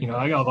meet, right?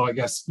 Although I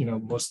guess,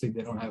 mostly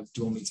they don't have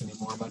dual meets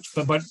anymore much,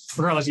 but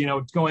regardless,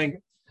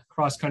 going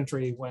cross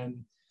country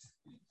when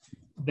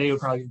they would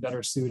probably be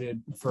better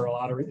suited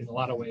in a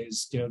lot of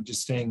ways,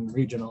 just staying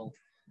regional.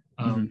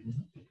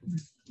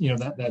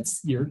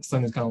 That's your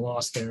son is kind of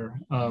lost there.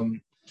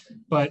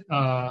 But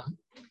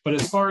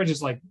as far as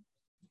just like,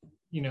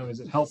 is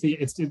it healthy?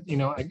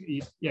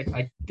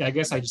 I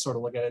guess I just sort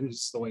of look at it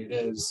as the way it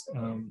is.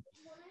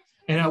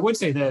 And I would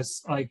say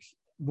this, like,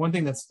 one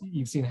thing that's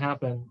you've seen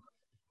happen,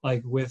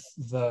 like with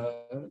the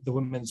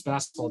women's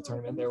basketball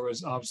tournament, there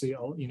was obviously,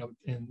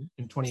 in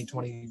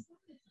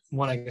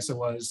 2021, I guess it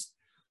was,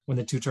 when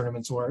the two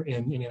tournaments were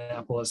in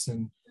Indianapolis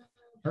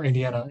or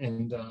Indiana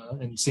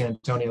and San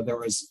Antonio, there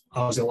was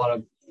obviously a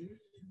lot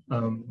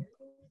of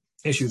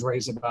issues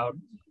raised about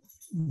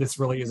this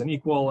really isn't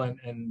equal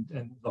and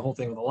the whole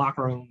thing with the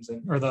locker rooms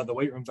or the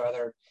weight rooms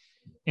rather.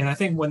 And I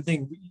think one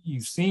thing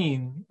you've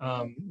seen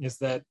is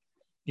that,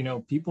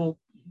 people,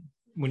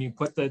 when you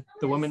put the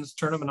women's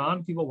tournament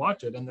on, people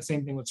watch it. And the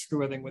same thing was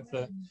true, I think, with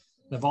the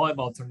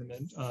volleyball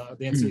tournament,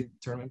 the NCAA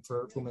tournament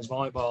for women's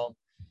volleyball.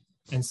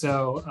 And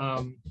so,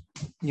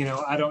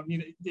 I don't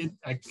need it.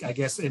 I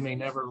guess it may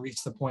never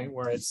reach the point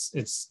where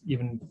it's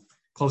even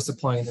close to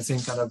playing the same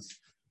kind of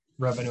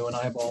revenue and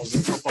eyeballs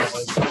as football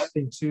is. But I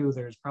think too,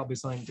 there's probably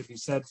something to be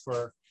said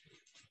for,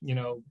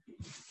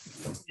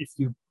 if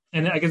you,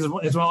 and I guess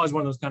as well as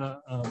one of those kind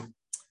of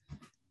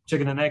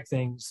chicken and egg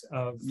things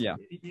of,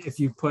 if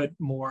you put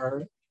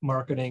more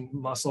marketing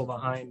muscle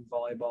behind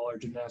volleyball or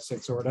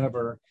gymnastics or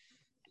whatever,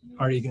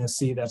 are you going to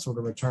see that sort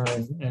of return?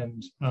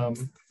 And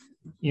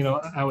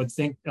I would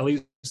think, at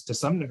least to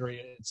some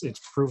degree, it's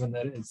proven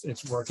that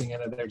it's working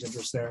and that there's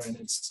interest there, and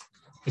it's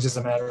just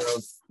a matter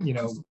of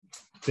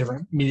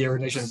different media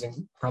organizations,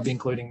 and probably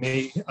including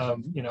me,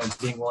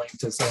 being willing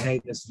to say,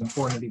 hey, this is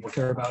important and people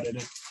care about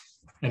it,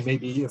 and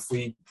maybe if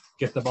we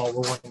get the ball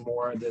rolling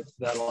more,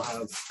 that'll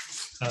have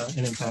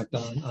an impact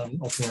on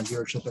ultimately on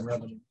viewership and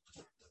revenue.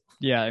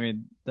 Yeah, I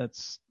mean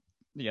that's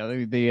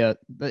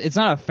it's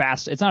not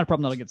a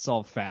problem that'll get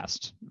solved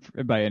fast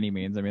by any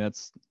means. I mean,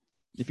 that's,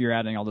 if you're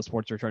adding all the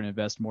sports, you're trying to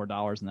invest more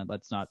dollars, and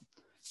that's not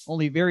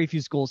only very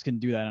few schools can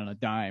do that on a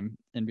dime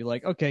and be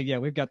like, okay, yeah,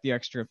 we've got the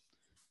extra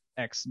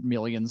X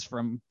millions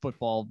from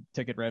football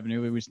ticket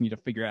revenue. We just need to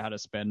figure out how to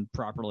spend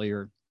properly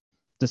or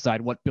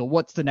decide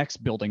what's the next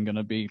building going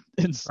to be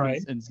in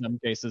some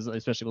cases,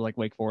 especially with like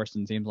Wake Forest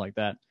and teams like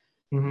that.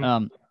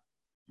 Mm-hmm.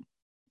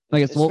 I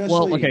guess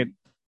okay.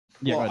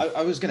 Yeah, well,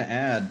 I was going to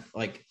add,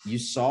 like, you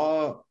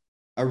saw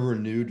a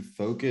renewed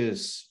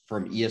focus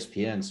from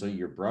ESPN, so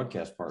your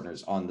broadcast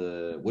partners, on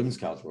the Women's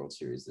College World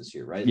Series this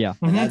year, right? Yeah.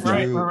 And that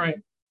drew, right.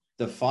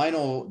 The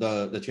final,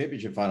 the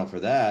championship final for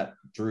that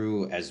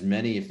drew as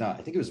many, if not,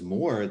 I think it was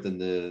more than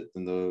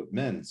the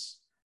men's.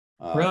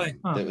 Really?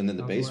 And then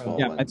the baseball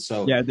one.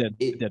 So it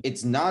did.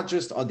 It's not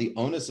just on the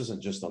onus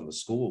isn't just on the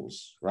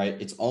schools, right?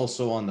 It's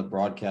also on the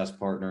broadcast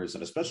partners,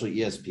 and especially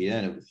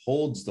ESPN. It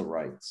holds the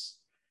rights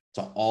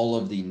to all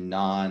of the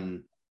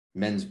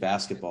non-men's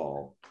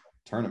basketball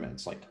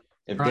tournaments. Like,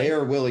 if they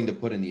are willing to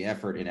put in the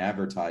effort in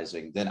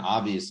advertising, then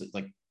obviously,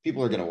 like,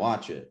 people are going to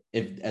watch it.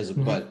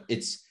 But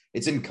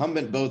it's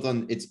incumbent both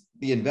on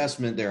the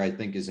investment there. I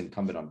think is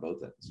incumbent on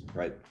both ends,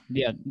 right?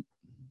 Yeah.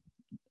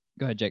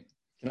 Go ahead, Jake.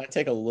 Can I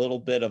take a little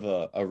bit of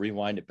a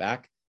rewind it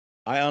back?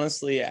 I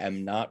honestly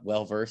am not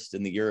well versed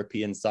in the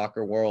European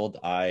soccer world.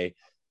 I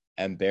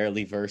am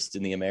barely versed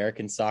in the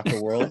American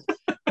soccer world.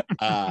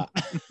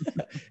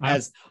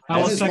 As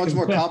is much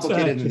more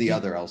complicated than the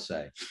other, I'll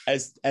say.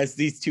 As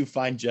these two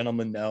fine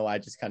gentlemen know, I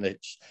just kind of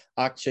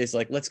Akshay's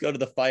like, let's go to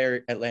the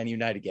Fire Atlanta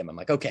United game. I'm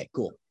like, okay,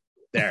 cool.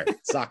 There,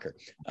 soccer.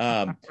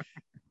 I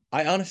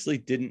honestly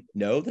didn't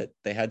know that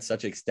they had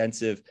such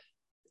extensive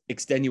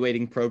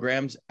extenuating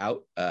programs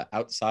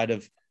outside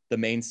of the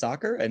main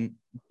soccer, and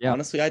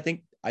honestly, I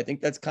think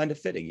that's kind of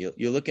fitting.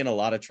 You look in a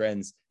lot of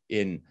trends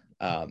in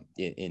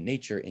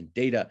nature, in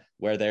data,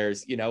 where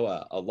there's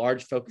a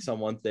large focus on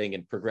one thing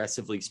and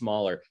progressively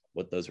smaller.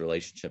 What those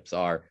relationships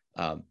are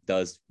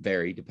does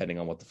vary depending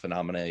on what the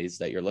phenomena is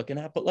that you're looking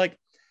at. But like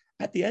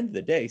at the end of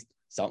the day,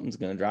 something's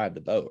going to drive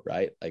the boat,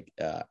 right? Like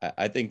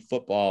I think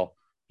football,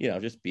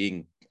 just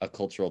being a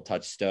cultural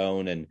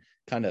touchstone and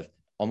kind of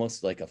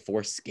almost like a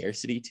forced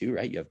scarcity too,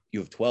 right? You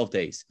have 12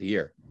 days a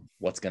year.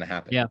 What's going to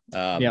happen?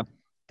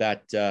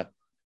 That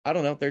I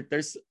don't know.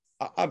 There's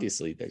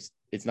obviously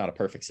it's not a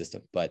perfect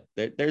system, but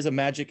there's a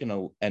magic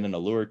and an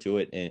allure to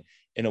it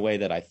in a way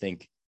that I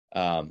think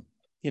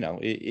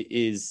it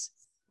is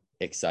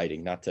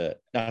exciting. Not to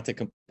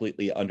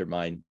completely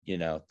undermine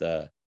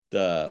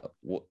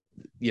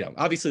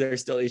obviously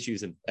there's still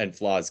issues and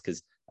flaws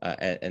because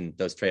and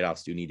those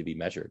trade-offs do need to be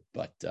measured,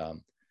 but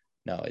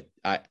no,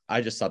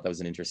 I just thought that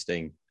was an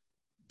interesting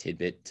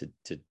tidbit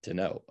to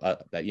know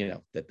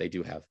that they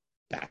do have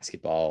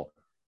basketball.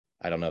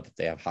 I don't know if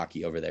they have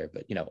hockey over there,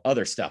 but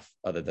other stuff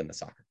other than the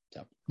soccer.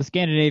 So the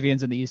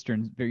Scandinavians and the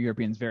Eastern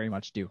Europeans very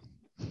much do.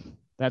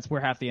 That's where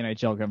half the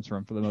NHL comes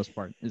from for the most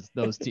part. Is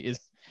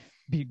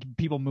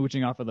people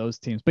mooching off of those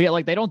teams. But yeah,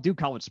 like they don't do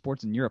college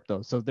sports in Europe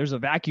though, so there's a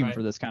vacuum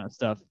for this kind of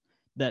stuff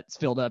that's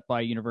filled up by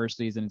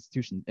universities and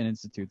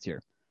institutes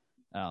here.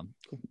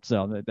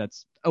 So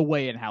that's a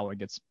way in how it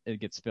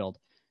gets filled.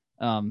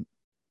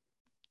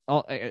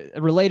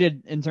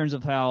 Related in terms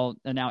of how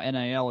now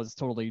NIL is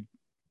totally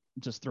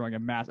just throwing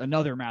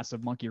another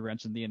massive monkey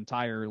wrench in the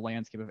entire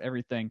landscape of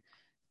everything.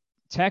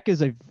 Tech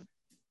is in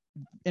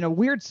a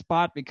weird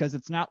spot because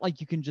it's not like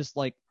you can just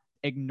like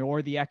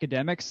ignore the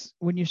academics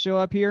when you show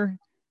up here.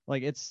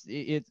 Like I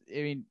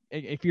mean,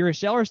 if you're a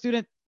Scheller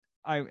student,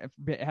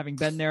 having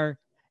been there,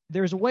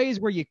 there's ways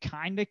where you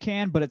kind of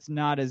can, but it's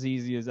not as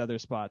easy as other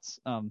spots.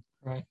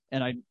 Right.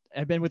 And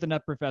I've been with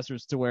enough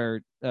professors to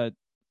where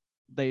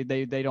they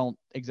don't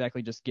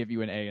exactly just give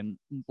you an A and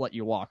let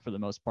you walk for the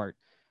most part.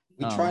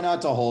 We try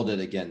not to hold it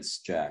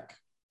against Jack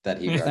that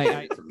he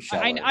graduated from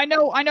Scheller. I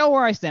know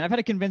where I stand. I've had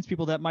to convince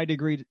people that my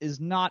degree did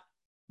not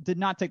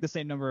take the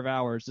same number of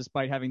hours,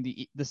 despite having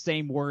the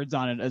same words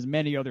on it as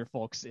many other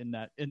folks in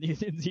the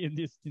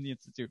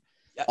institute.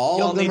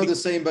 All of them are the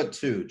same but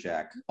two,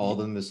 Jack. All of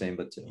them the same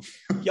but two.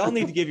 Y'all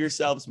need to give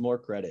yourselves more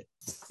credit.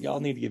 Y'all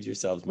need to give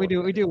yourselves more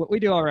credit. We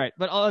do all right.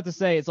 But all I have to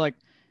say, it's like,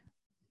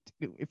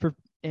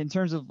 in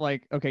terms of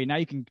like, okay, now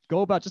you can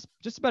go about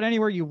just about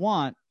anywhere you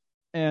want,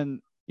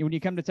 and when you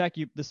come to Tech,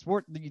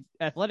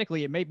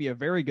 athletically, it may be a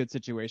very good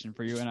situation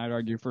for you, and I'd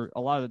argue for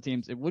a lot of the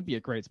teams, it would be a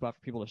great spot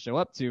for people to show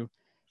up to.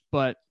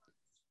 But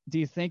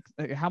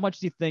how much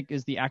do you think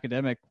is the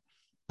academic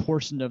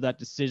portion of that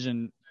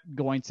decision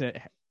going to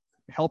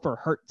help or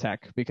hurt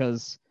Tech?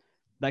 Because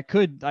that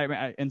could,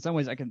 in some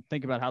ways, I can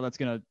think about how that's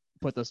going to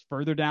put this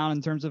further down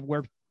in terms of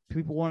where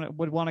people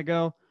would want to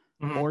go,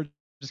 or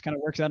just kind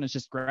of works out and it's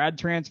just grad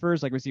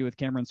transfers like we see with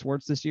Cameron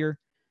Swartz this year,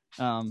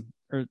 or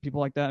people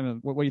like that. I mean,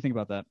 what do you think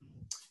about that?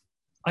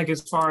 Like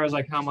as far as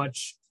like how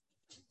much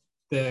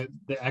the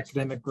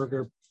academic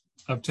rigor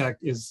of Tech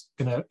is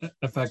going to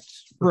affect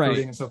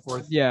recruiting and so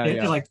forth.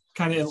 Yeah. Like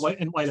kind of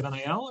in light of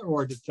NIL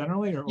or just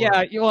generally?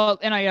 Well,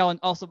 NIL and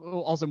also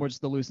more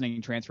just the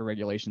loosening transfer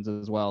regulations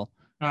as well.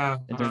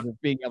 In terms of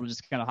being able to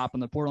just kind of hop on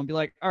the portal and be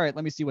like, all right,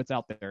 let me see what's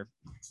out there.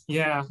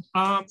 Yeah.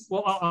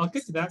 Well, I'll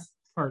get to that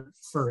part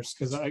first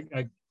because I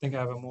think I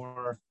have a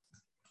more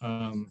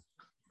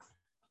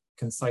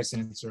concise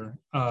answer.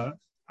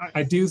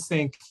 I do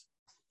think,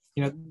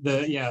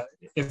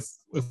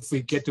 if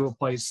we get to a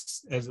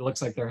place as it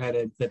looks like they're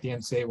headed, that the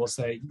NCAA will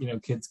say,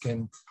 kids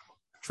can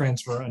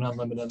transfer an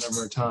unlimited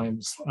number of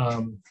times.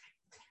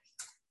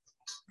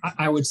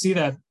 I would see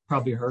that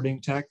probably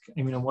hurting Tech.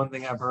 I mean, one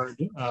thing I've heard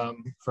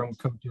from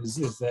coaches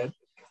is that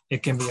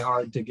it can be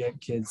hard to get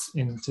kids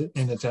into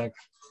Tech,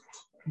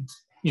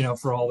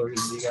 for all the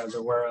reasons you guys are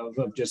aware of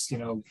just,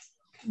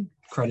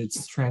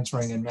 credits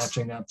transferring and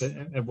matching up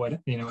at what,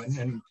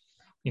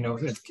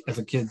 if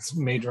a kid's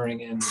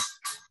majoring in,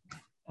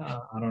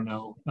 I don't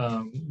know,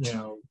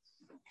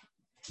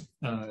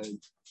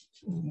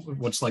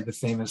 what's like the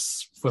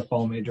famous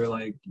football major,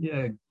 like,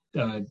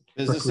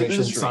 Business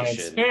recreation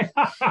science.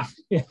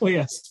 Yeah, well,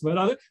 yes,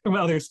 but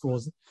other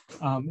schools,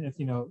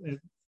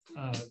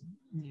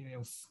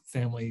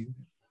 family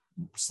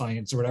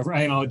science or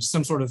whatever, just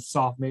some sort of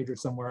soft major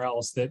somewhere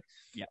else that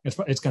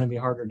it's going to be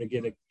harder to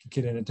get a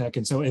kid into Tech.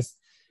 And so if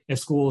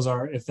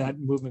that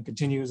movement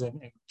continues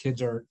and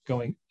kids are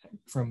going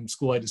from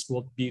school A to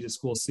school B to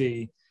school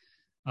C,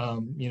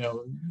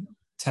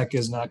 Tech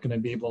is not going to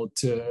be able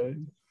to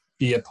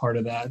be a part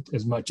of that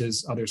as much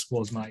as other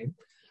schools might.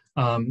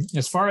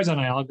 As far as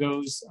NIL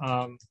goes,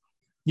 I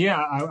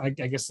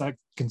guess that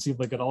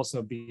conceivably could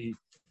also be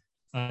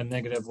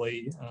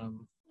negatively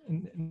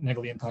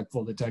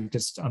impactful to Tech,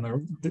 just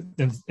on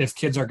if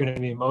kids are going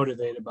to be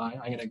motivated by,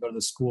 I'm going to go to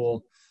the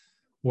school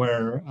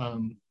where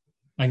I'm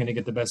going to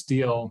get the best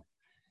deal.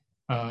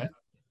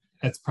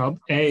 That's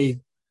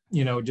probably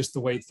just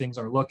the way things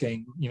are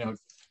looking.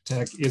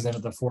 Tech isn't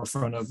at the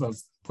forefront of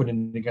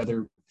putting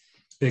together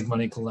big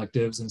money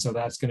collectives, and so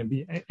that's going to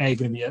be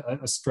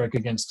a strike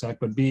against Tech,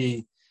 but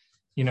B,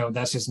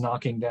 that's just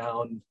knocking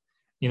down,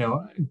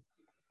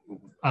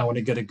 I want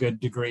to get a good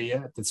degree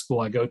at the school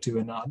I go to,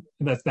 and not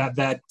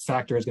that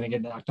factor is going to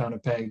get knocked down a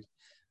peg.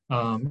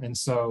 And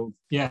so,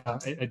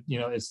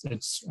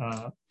 it's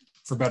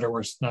for better or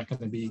worse, not going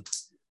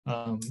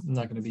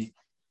to be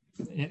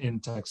in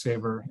Tech's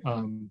favor.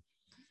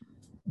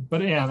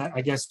 But yeah,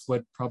 I guess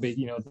what probably,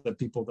 the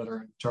people that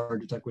are in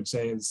charge of Tech would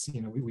say is,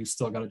 we've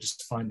still got to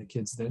just find the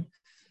kids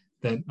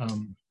that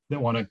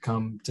want to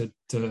come to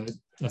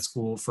a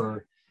school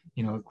for,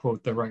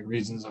 quote, the right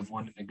reasons of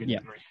wanting a good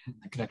degree and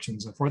the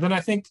connections and so forth. And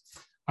I think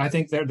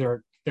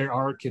there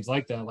are kids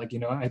like that. Like,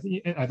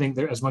 I think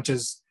there, as much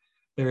as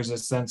there's a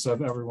sense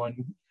of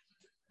everyone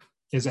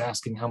is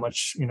asking how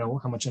much can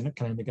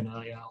I make an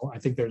NIL, I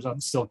think there's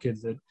still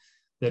kids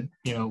that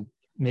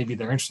maybe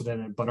they're interested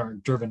in it but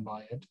aren't driven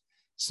by it.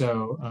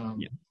 So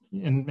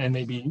and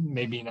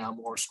maybe now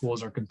more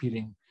schools are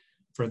competing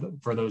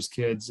for those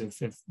kids if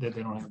they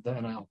don't have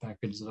the NIL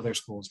packages that other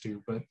schools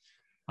do. But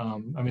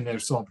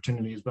there's still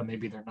opportunities, but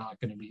maybe they're not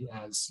going to be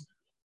as,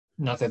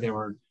 not that they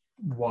were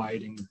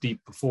wide and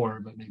deep before,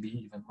 but maybe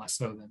even less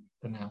so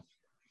than now.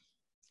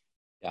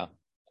 Yeah,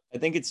 I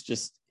think it's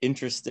just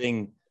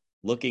interesting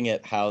looking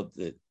at how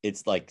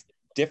it's like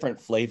different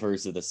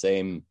flavors of the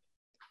same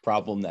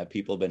problem that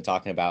people have been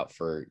talking about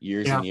for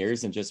years and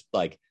years, and just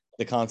like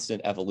the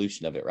constant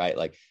evolution of it, right?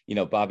 Like,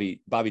 Bobby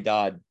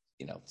Dodd,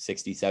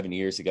 67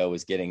 years ago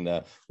was getting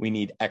we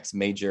need X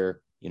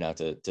major,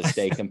 to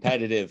stay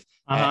competitive.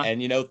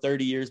 And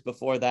 30 years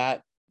before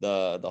that,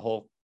 the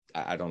whole,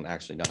 I don't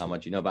actually know how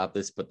much you know about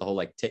this, but the whole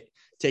like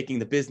taking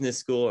the business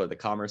school or the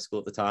commerce school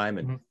at the time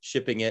and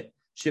shipping it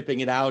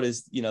out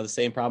is, the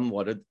same problem.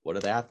 What are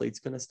the athletes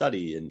going to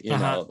study? And,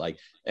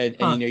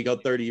 you go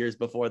 30 years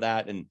before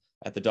that, and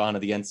at the dawn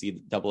of the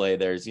NCAA,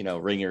 there's,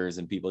 ringers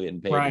and people getting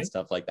paid and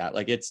stuff like that.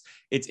 Like, it's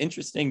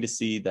interesting to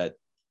see that,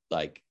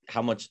 like,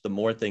 how much the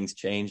more things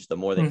change, the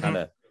more they kind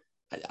of,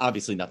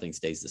 obviously nothing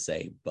stays the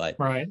same, but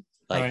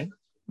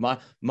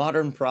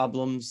modern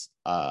problems,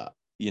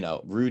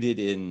 rooted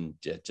in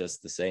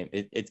just the same.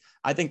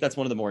 I think that's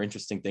one of the more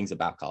interesting things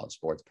about college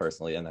sports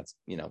personally. And that's,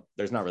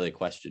 there's not really a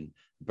question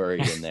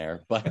buried in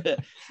there, but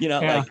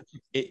like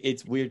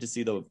it's weird to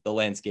see the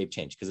landscape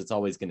change, because it's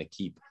always going to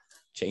keep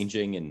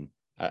changing. And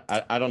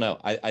I don't know.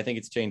 I think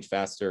it's changed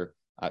faster,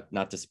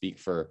 not to speak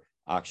for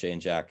Akshay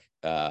and Jack,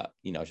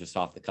 just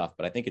off the cuff,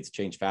 but I think it's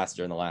changed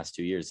faster in the last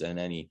 2 years than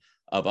any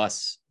of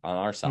us on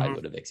our side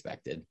would have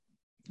expected.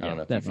 I don't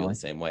know if you feel the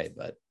same way,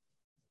 but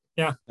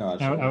yeah,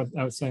 I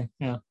would say,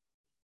 yeah.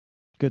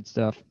 Good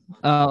stuff.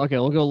 Okay,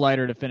 we'll go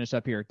lighter to finish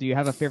up here. Do you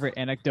have a favorite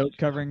anecdote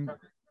covering?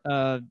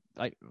 I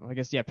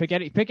guess, pick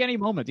any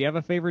moment. Do you have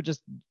a favorite,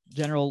 just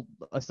general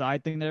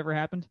aside thing that ever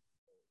happened?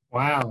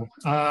 Wow.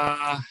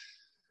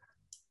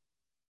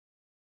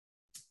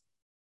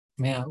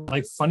 Man,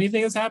 like funny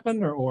thing has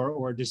happened,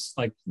 or just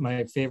like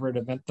my favorite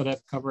event that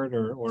I've covered,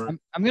 or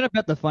I'm gonna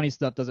bet the funny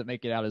stuff doesn't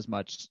make it out as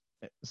much.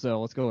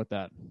 So let's go with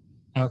that.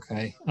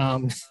 Okay.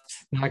 Now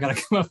I gotta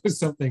come up with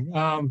something.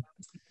 Man,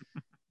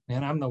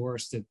 I'm the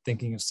worst at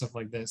thinking of stuff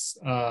like this.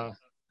 I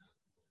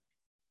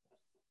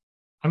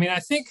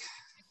think,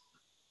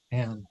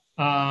 man.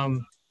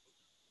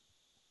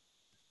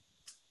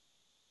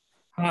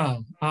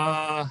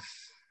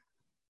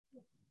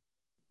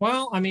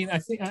 Well, I think,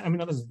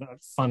 this is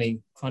not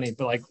funny,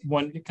 but like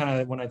one kind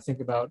of, when I think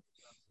about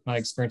my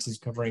experiences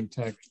covering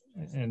tech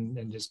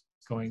and just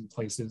going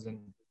places. And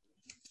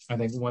I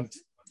think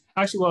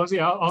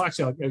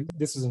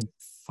this isn't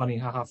funny,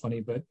 haha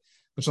funny, but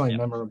it's only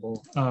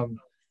memorable.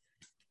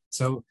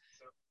 So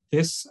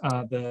this,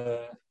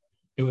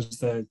 it was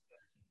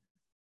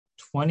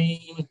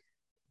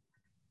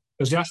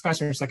Josh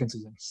Pastner's second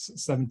season,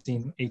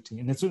 17, 18.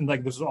 And this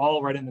was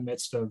all right in the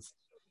midst of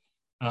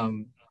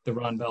the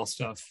Ron Bell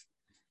stuff.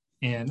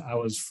 And I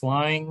was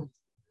flying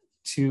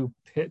to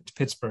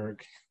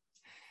Pittsburgh,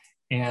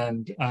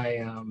 and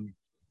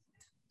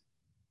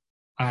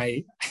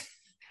I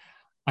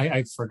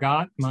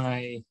forgot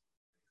my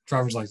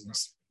driver's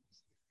license.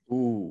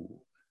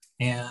 Ooh.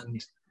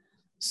 And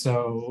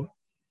so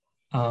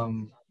I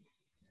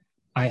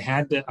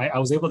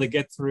was able to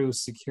get through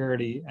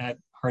security at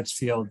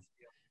Hartsfield.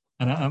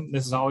 And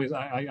this is always,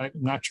 I'm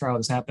not sure how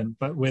this happened,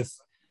 but with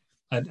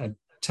a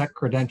tech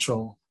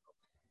credential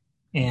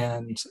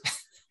and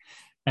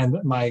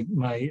my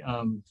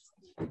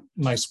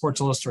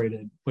Sports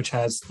Illustrated, which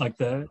has like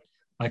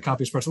my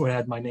copy of Sports Illustrated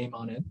had my name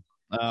on it.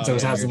 So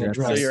it has an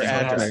address. So your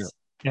address.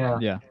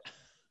 Yeah.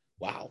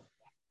 Wow.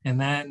 And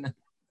then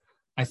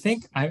I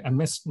think I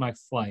missed my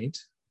flight.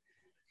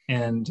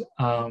 And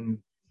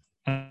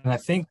I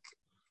think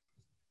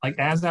like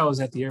as I was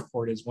at the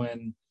airport is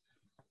when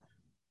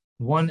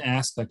one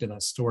aspect of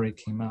that story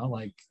came out,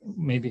 like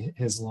maybe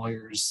his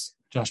lawyers,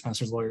 Josh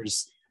Pastner's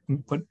lawyers,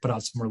 put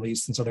out some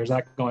release. And so there's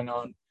that going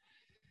on.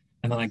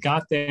 And then I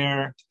got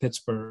there to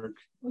Pittsburgh.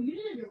 Well, you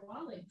did have your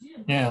wallet,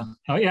 too. Yeah.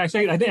 Oh, yeah.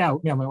 Actually, I did.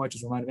 Yeah, my wife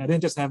just reminded me. I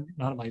didn't just have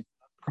not my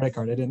credit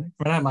card. When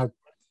I had my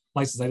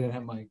license, I didn't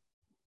have my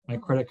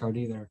credit card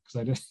either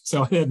because I did.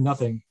 So I had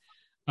nothing.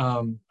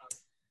 But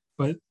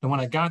when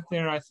I got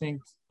there, I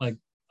think like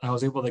I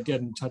was able to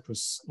get in touch with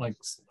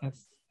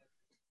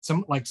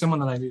someone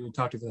that I needed to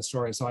talk to for the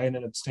story. So I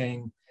ended up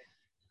staying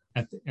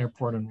at the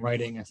airport and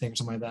writing, I think,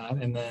 something like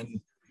that. And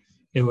then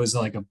it was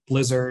like a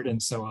blizzard,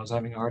 and so I was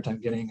having a hard time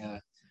getting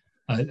a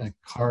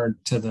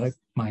card to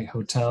my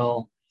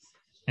hotel,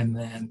 and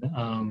then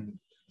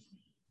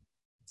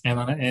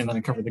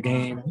I covered the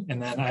game,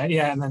 and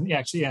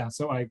then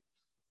So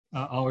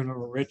I'll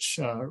remember Rich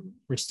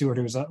Stewart,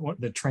 who was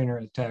the trainer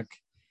at Tech.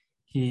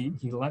 He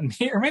let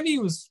me, or maybe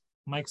it was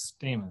Mike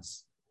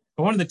Stamus,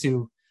 but one of the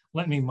two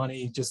lent me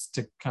money just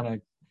to kind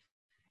of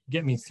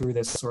get me through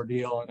this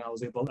ordeal, and I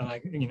was able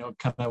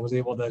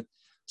to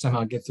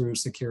somehow get through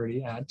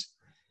security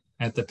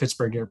at the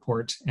Pittsburgh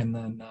airport, and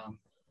then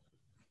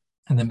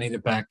made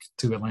it back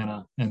to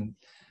Atlanta and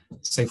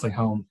safely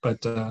home.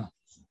 But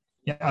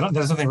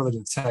there's nothing really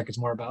to tech. It's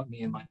more about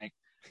me and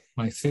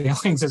my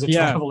feelings as a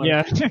traveler.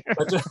 Yeah.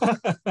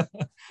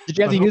 Did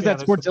you have to use that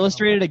Sports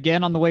Illustrated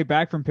again on the way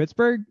back from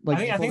Pittsburgh? I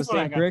think that's what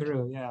I got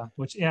through. Yeah.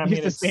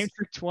 Used the same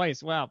trick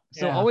twice. Wow.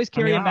 So always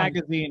carry a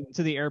magazine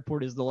to the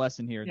airport is the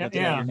lesson here. That's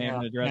your name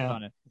and address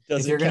on it.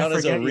 Does it count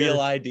as a real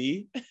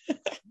ID?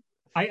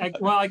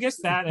 I guess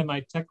that and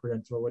my tech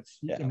credential, which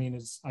I mean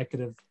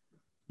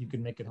you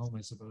could make it home,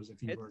 I suppose,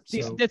 if you were.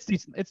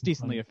 It's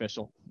decently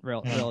official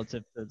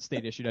relative to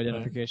state issued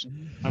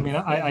identification. I mean,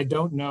 I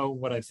don't know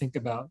what I think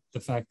about the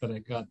fact that I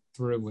got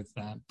through with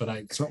that, but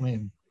I certainly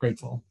am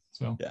grateful.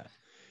 So yeah.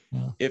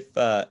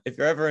 If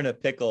you're ever in a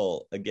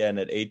pickle again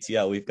at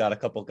ATL, we've got a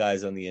couple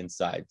guys on the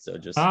inside, so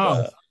just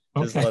let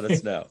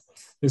us know.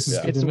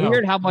 It's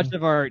weird how much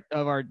of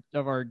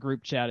our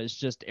group chat is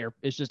just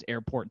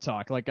airport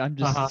talk. Like I'm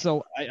just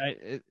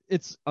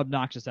it's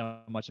obnoxious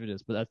how much of it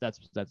is, but that's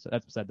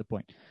beside the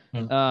point.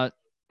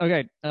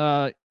 Okay.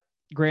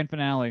 Grand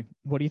finale.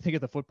 What do you think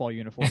of the football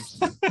uniforms?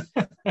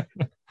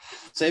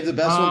 Save the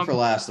best one for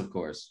last, of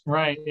course.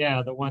 Right.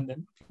 Yeah, the one that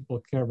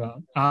people care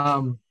about.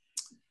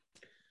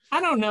 I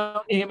don't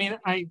know. I mean,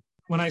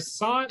 when I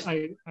saw it,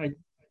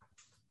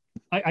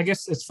 I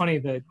guess it's funny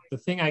that the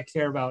thing I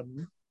care about,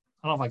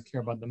 I don't know if I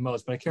care about the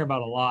most, but I care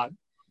about a lot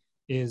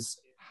is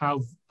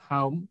how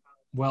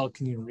well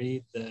can you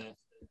read the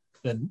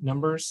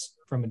numbers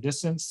from a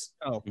distance.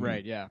 Oh,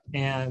 right. Yeah.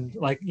 And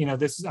I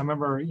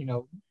remember,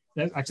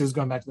 that actually was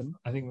going back to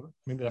I think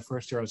maybe the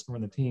first year I was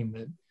covering the team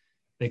that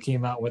they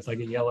came out with like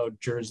a yellow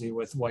jersey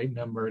with white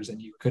numbers and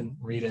you couldn't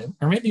read it.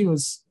 Or maybe it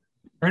was,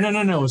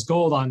 it was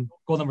gold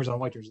numbers on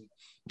white jersey.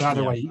 But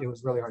either way, it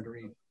was really hard to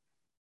read.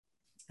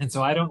 And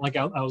so I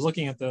was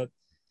looking at the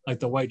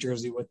white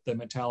jersey with the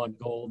metallic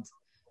gold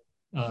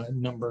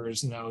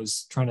numbers, and I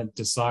was trying to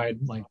decide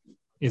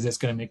is this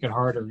going to make it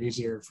harder or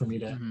easier for me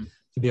to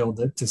be able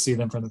to see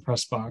them from the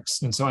press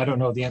box? And so I don't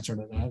know the answer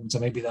to that. And so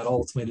maybe that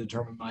ultimately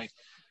determined my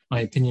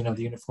opinion of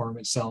the uniform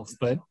itself.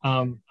 But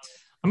I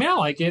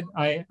like it.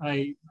 I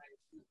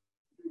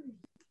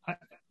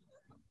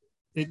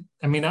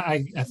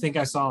think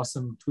I saw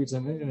some tweets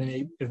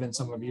and even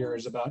some of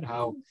yours about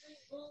how,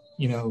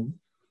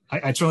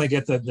 I totally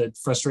get the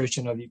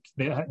frustration of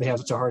they have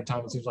such a hard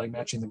time. It seems like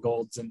matching the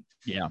golds and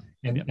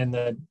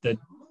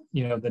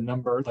the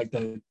number, like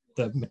the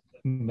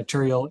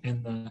material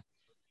in the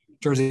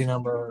jersey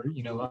number,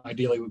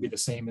 ideally would be the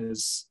same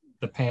as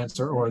the pants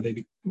or they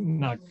be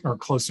not or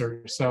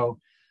closer. So,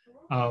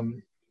 I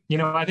think it's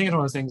one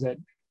of those things that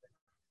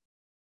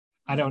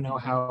I don't know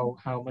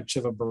how much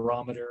of a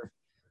barometer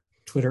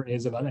Twitter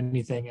is about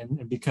anything,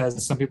 and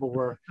because some people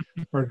were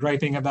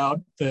griping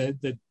about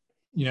the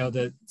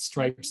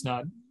stripes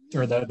not,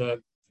 or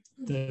the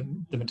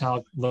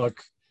metallic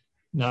look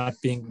not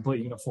being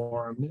completely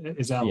uniform.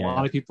 Is that a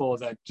lot of people?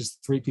 Is that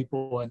just 3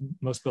 people and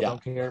most people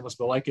don't care? Most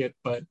people like it,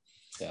 but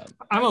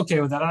I'm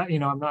okay with that.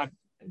 I'm not.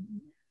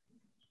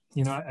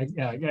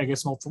 I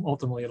guess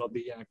ultimately it'll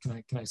be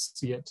can I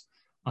see it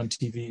on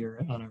TV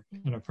or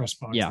on a press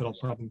box? That'll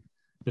probably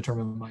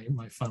determine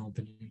my final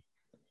opinion.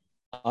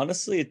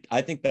 Honestly,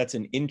 I think that's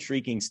an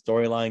intriguing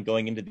storyline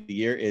going into the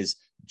year, is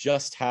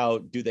just how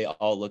do they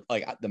all look.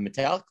 Like the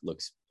metallic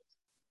looks,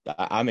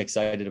 I'm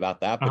excited about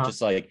that, but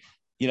just like,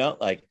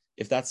 like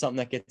if that's something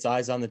that gets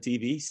eyes on the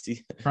TV,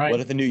 see what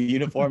do the new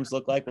uniforms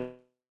look like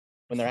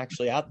when they're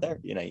actually out there?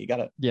 You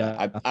gotta,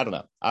 I don't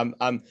know.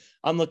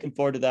 I'm looking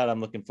forward to that.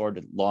 I'm looking forward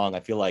to long. I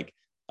feel like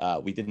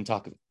we didn't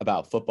talk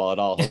about football at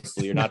all.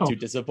 Hopefully you're not too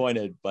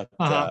disappointed, but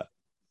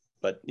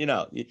you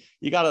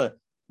gotta,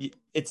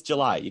 it's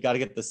July. You got to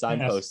get the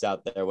signposts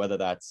out there, whether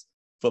that's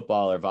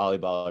football or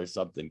volleyball or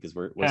something, because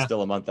we're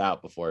still a month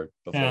out before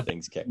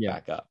things kick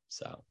back up.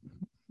 So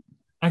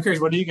I'm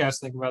curious, what do you guys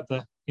think about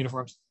the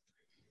uniforms?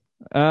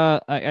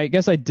 I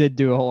guess I did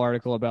do a whole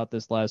article about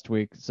this last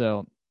week.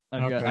 So I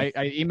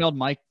emailed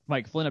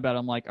Mike Flynn about it.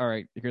 I'm like, all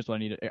right, here's what I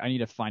need. I need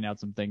to find out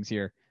some things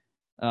here.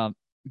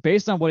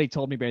 Based on what he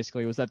told me,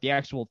 basically was that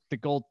the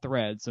gold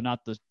thread, so not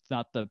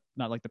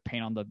like the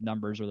paint on the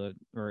numbers or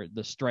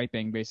the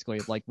striping, basically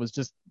like was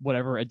just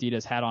whatever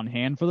Adidas had on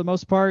hand for the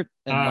most part,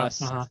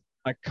 unless a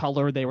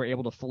color they were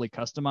able to fully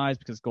customize,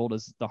 because gold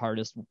is the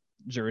hardest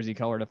jersey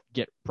color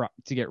to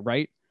get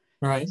right.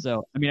 Right.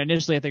 So I mean,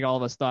 initially I think all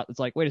of us thought, it's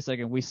like, wait a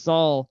second, we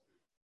saw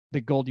the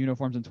gold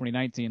uniforms in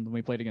 2019 when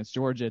we played against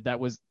Georgia, that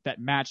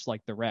matched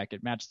like the rec.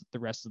 It matched the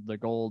rest of the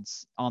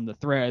golds on the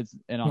threads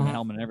and on the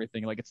helmet and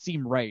everything. Like it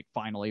seemed right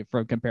finally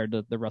compared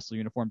to the Russell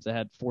uniforms that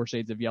had 4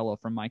 shades of yellow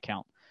from my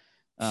count.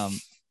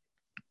 And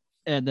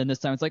then this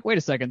time it's like, wait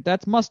a second,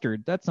 that's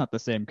mustard. That's not the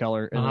same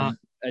color. And then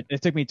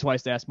it took me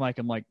twice to ask Mike.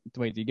 I'm like,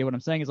 wait, do you get what I'm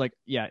saying? He's like,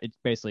 yeah, it's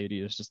basically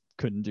Adidas just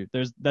couldn't do.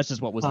 That's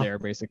just what was there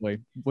basically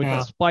with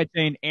the supply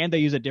chain, and they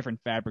use a different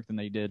fabric than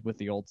they did with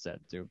the old set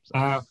too.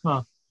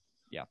 So.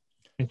 Yeah.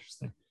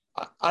 Interesting.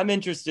 I'm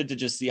interested to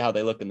just see how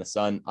they look in the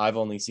sun. I've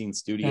only seen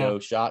studio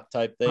shot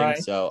type thing,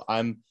 so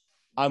I'm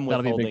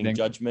withholding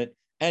judgment.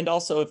 And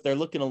also, if they're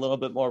looking a little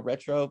bit more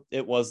retro,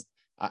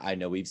 I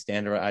know we've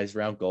standardized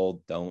around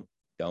gold. Don't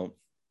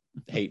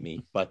hate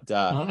me, but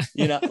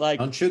like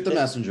don't shoot the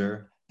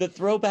messenger. The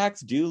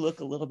throwbacks do look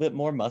a little bit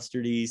more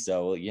mustardy.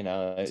 So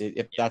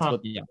if that's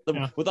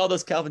with all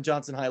those Calvin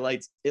Johnson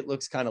highlights, it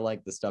looks kind of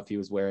like the stuff he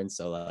was wearing.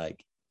 So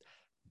like,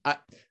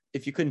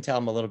 if you couldn't tell,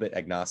 I'm a little bit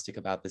agnostic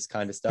about this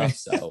kind of stuff.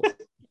 So,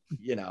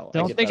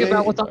 don't think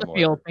about what's on the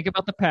field. Think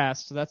about the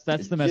past. So that's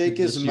the message. Jake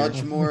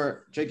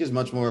is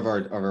much more of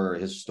our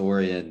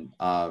historian.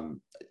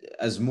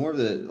 As more of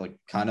the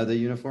kind of the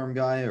uniform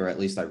guy, or at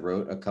least I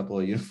wrote a couple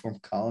of uniform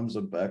columns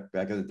back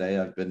in the day.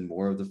 I've been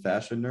more of the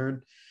fashion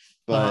nerd,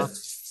 but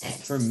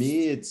for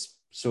me, I've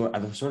sort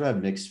of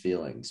had mixed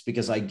feelings,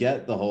 because I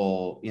get the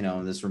whole,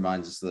 and this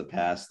reminds us of the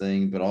past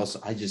thing, but also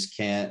I just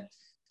can't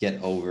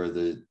get over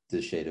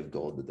the shade of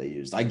gold that they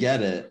used. I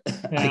get it.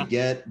 I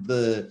get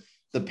the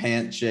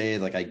pant shade.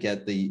 Like I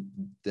get the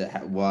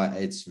why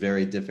it's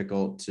very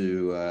difficult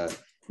to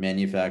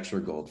manufacture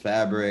gold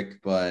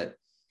fabric, but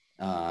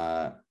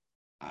at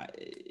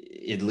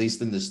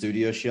least in the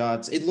studio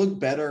shots, it looked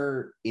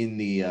better in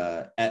the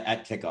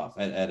at kickoff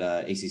at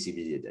ACC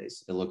Media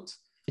Days. It looked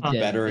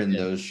better in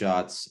those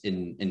shots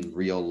in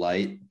real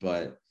light,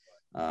 but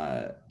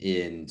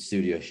in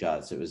studio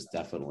shots, it was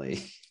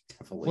definitely.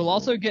 We'll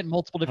also get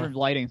multiple different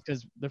lightings,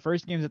 because the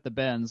first game's at the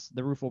Benz.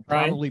 The roof will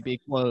probably be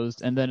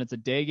closed, and then it's a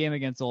day game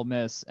against Ole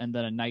Miss, and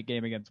then a night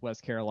game against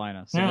West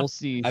Carolina. So we'll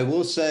see. I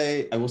will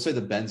say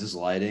the Benz's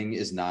lighting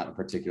is not a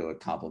particular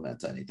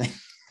compliment to anything.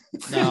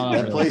 No,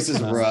 that place is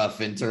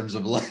rough in terms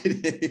of lighting.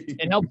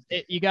 It helps.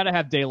 You got to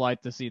have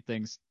daylight to see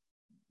things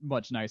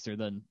much nicer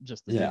than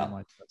just the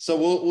daylight. So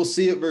we'll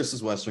see it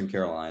versus Western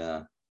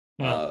Carolina.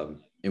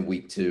 In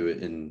week 2,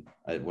 in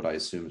what I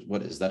assume,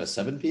 what is that, a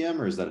 7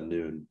 p.m. or is that a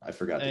noon? I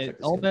forgot.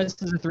 Ole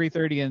Miss is a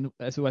 3:30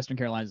 and Western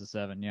Carolina is a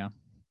 7. Yeah.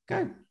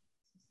 Okay.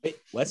 Wait,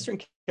 Western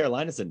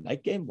Carolina's a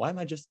night game? Why am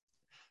I just?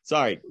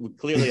 Sorry,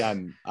 clearly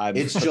I'm.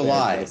 It's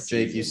July,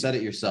 Jake. You said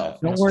it yourself.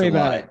 Don't worry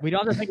about it. We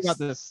don't have to think about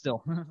this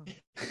still.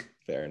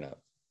 Fair enough.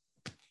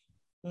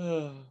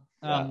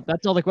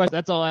 That's all the questions.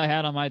 That's all I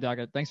had on my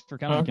docket. Thanks for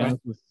coming, Ken.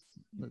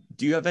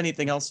 Do you have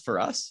anything else for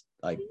us?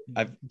 Like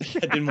I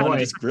didn't want to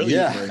just grill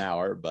you for an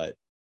hour, but.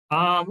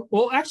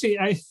 Well, actually,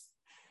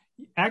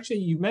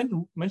 you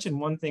mentioned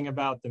one thing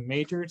about the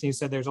majors. You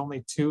said there's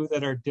only 2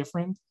 that are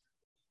different.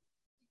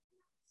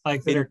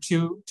 Like there are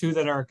two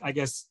that are, I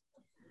guess.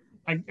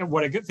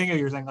 What a good thing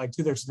you're saying, like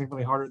 2 that are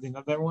significantly harder than the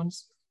other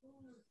ones.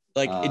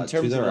 Like in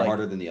terms 2 that of are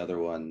harder than the other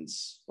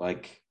ones,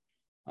 like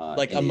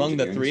among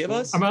the 3 of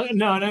us.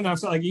 No.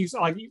 So I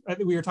think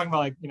we were talking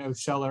about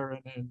Scheller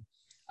and then.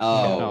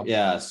 Oh, No.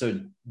 yeah.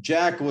 So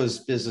Jack was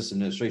business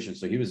administration,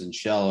 so he was in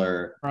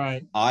Scheller.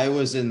 Right. I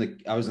was in the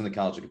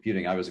College of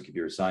Computing. I was a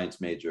computer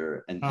science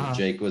major, and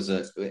Jake was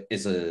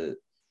a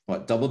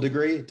what, double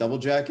degree, double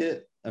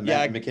jacket,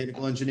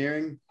 mechanical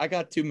engineering. I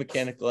got 2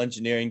 mechanical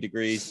engineering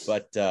degrees,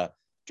 but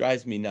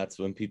drives me nuts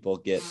when people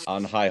get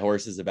on high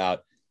horses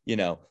about,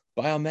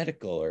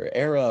 biomedical or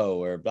aero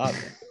or blah.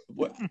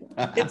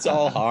 It's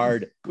all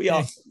hard. We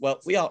all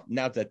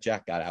now that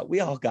Jack got out, we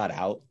all got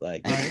out.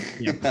 Like,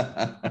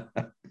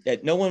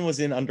 no one was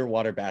in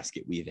underwater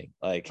basket weaving.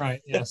 Like,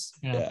 right. Yes.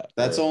 Yeah.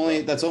 That's only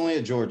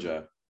at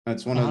Georgia.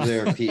 That's one of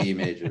their PE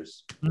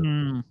majors.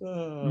 Mm.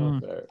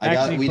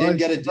 We didn't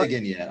get a dig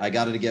in yet. I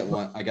got to get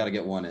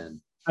one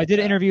in. I did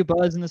interview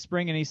Buzz in the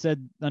spring, and he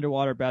said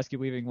underwater basket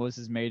weaving was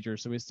his major.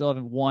 So we still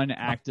have one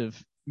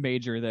active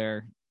major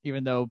there,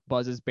 even though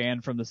Buzz is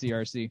banned from the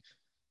CRC.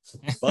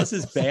 Buzz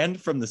is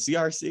banned from the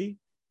CRC?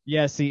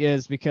 Yes, he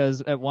is,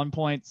 because at one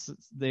point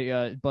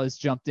Buzz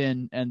jumped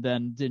in and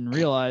then didn't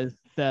realize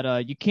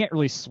that you can't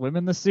really swim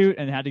in the suit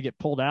and had to get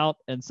pulled out,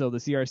 and so the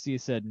CRC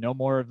said no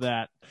more of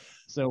that.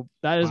 So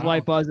that is why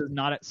Buzz is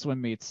not at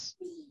swim meets.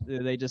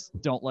 They just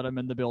don't let him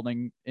in the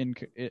building in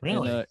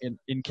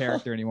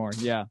character anymore.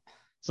 Yeah.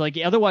 So like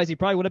otherwise he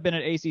probably would have been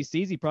at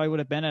ACCs. He probably would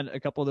have been at a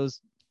couple of those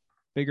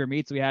bigger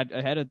meets we had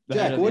ahead of.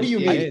 Jack, what do you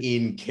mean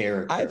in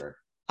character?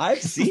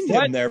 I've seen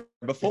him there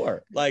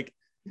before. Like,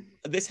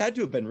 this had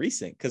to have been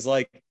recent, because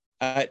like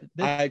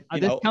this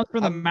comes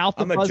from the mouth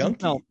of Buzz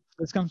himself.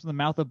 This comes from the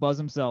mouth of Buzz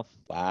himself.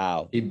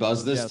 Wow. He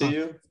buzzed this to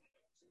you?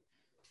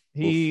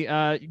 He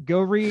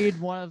go read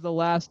one of the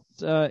last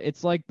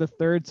it's like the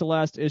third to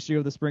last issue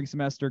of the spring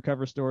semester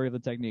cover story of the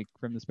Technique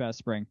from this past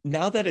spring.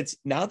 Now that it's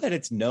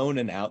known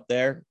and out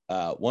there,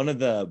 one of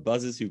the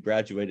Buzzes who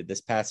graduated this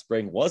past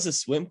spring was a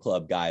swim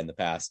club guy in the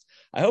past.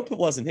 I hope it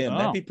wasn't him.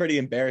 That'd be pretty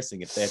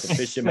embarrassing if they had to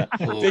fish him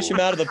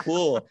out of the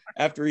pool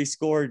after he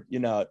scored,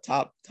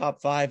 top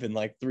 5 in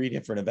like 3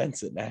 different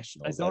events at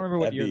nationals. I don't remember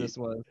what year this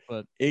was,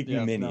 but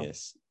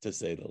ignominious to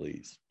say the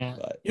least. Yeah.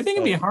 But you think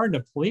it'd be hard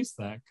to police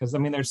that? Because I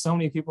mean, there's so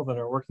many people that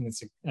are working at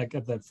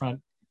the front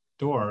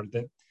door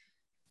that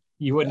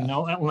you wouldn't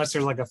know unless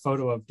there's like a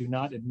photo of "do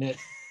not admit."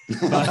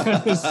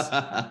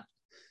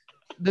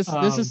 This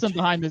is some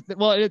behind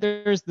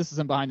the this is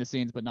some behind the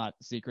scenes, but not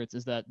secrets.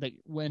 Is that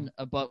when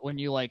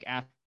you like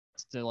ask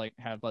to like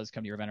have Buzz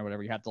come to your event or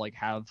whatever, you have to like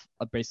have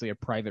basically a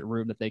private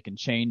room that they can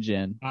change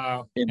into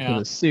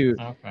the suit.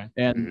 Okay.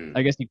 And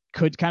I guess you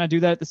could kind of do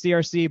that at the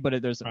CRC, but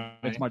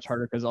it's much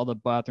harder because all the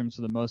bathrooms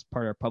for the most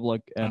part are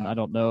public, and I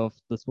don't know if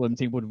the swim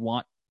team would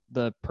want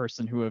the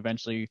person who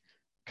eventually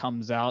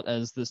comes out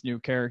as this new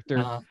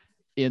character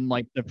in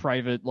like the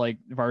private like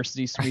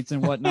varsity suites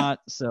and whatnot.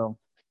 So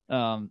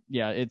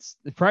it's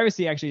the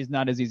privacy actually is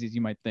not as easy as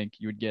you might think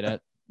you would get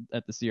at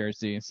the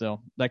CRC.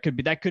 So that could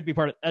be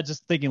part of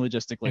just thinking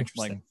logistically.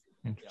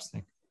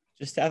 Interesting.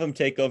 Just have him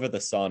take over the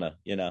sauna.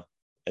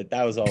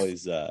 That was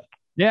always that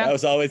Yeah.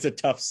 was always a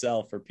tough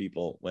sell for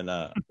people when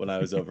I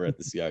was over at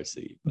the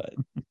CRC. But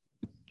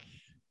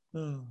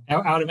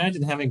I would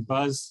imagine having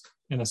Buzz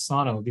in a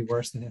sauna would be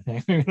worse than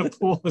having in a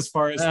pool as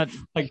far as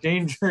like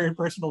danger,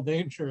 personal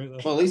danger.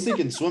 Well, at least he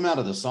can swim out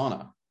of the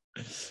sauna.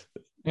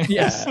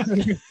 Yes.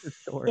 There's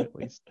a door at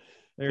least.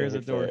 There is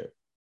a door.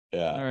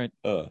 Yeah. All right.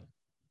 All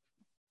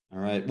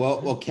right.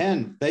 Well,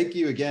 Ken, thank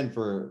you again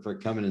for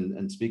coming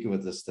and speaking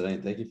with us today,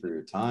 and thank you for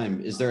your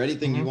time. Is there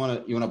anything you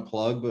want to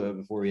plug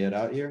before we head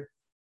out here?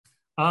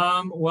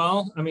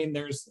 Well, I mean,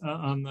 there's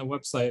on the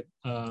website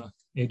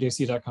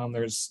ajc.com.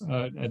 There's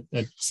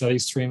a steady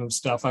stream of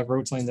stuff. I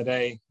wrote something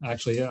today.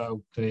 Actually,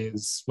 today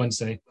is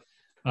Wednesday.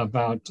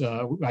 About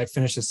I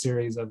finished a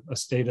series of a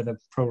state of the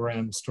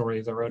program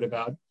stories I wrote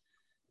about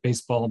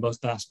baseball,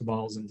 both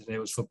basketballs, and today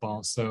was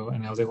football. So,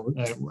 and I was able.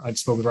 I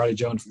spoke with Roddy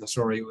Jones for the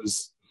story. It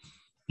was,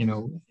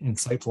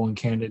 insightful and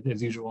candid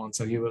as usual. And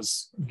so he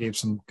gave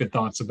some good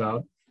thoughts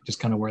about just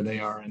kind of where they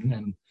are.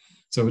 And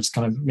so it's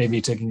kind of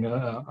maybe taking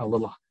a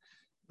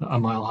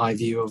mile high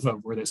view of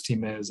where this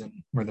team is and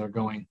where they're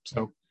going.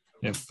 So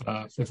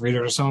if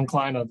readers are so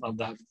inclined, I'd love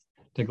to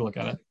take a look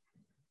at it.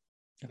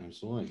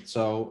 Absolutely.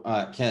 So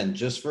Ken,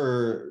 just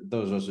for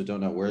those of us who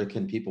don't know, where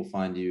can people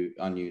find you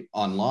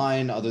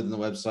online other than the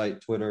website,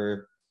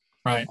 Twitter,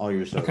 right? All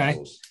your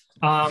socials.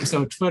 Okay.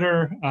 So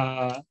Twitter,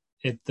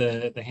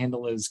 the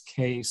handle is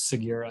K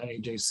Sugiura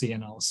AJC,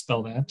 and I'll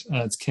spell that.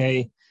 It's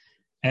KSUGIURA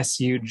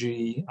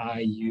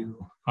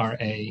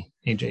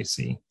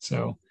AJC.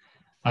 So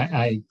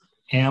I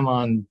am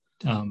on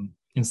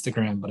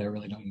Instagram, but I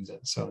really don't use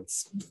it, so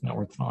it's not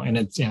worth following.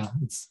 And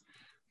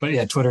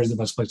Twitter is the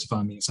best place to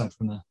find me aside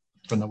from the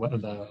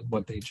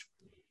web page.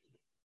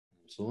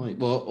 Absolutely.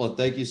 Well,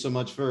 thank you so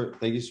much for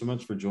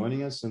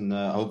joining us, and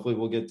hopefully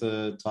we'll get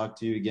to talk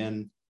to you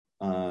again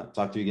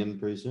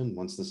pretty soon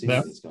once the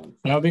season is going.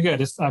 That would be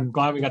good. I'm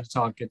glad we got to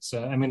talk. It's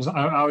I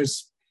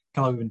always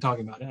kind of been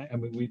talking about it. I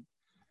mean, we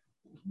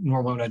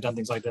normally when I've done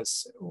things like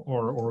this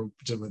or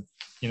just with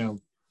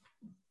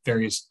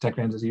various tech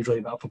fans is usually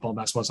about football,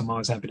 basketball. So I'm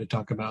always happy to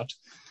talk about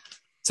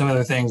some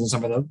other things and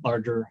some of the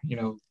larger,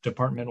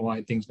 department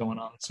wide things going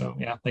on. So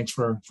yeah, thanks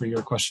for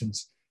your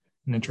questions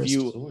and interest.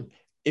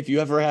 If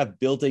you ever have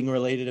building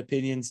related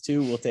opinions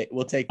too,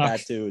 we'll take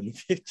that too in the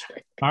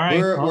future. All right.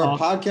 We're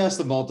podcast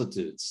of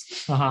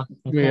multitudes. Okay.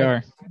 We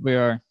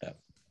are. Yeah.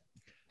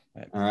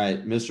 All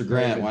right, Mr.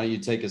 Grant, why don't you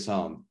take us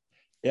home?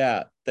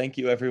 Yeah, thank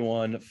you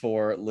everyone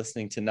for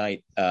listening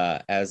tonight.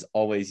 As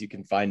always, you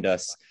can find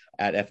us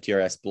at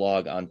FTRS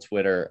blog on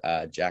Twitter.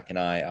 Jack and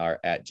I are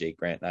at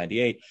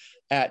JakeGrant98,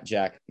 at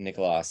Jack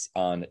Nicholas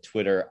on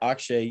Twitter.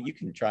 Akshay, you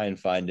can try and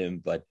find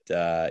him, but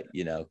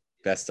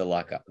best of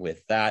luck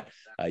with that.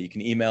 You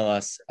can email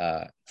us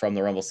from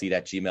the rumbleseat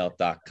at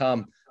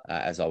gmail.com.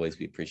 As always,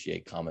 we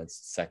appreciate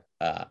comments,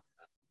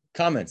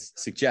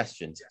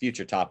 suggestions,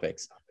 future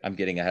topics. I'm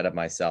getting ahead of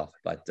myself,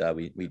 but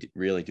we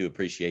really do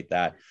appreciate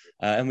that.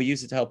 And we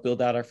use it to help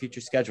build out our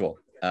future schedule.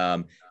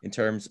 In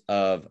terms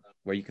of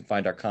where you can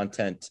find our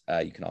content,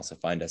 you can also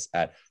find us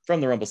at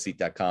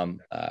fromtherumbleseat.com,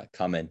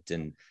 comment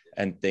and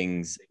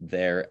things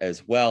there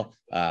as well.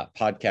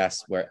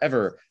 Podcasts,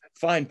 wherever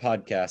fine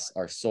podcasts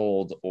are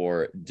sold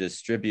or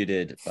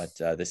distributed. But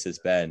this has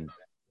been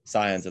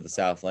Scions of the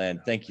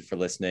Southland. Thank you for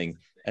listening.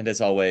 And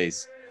as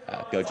always,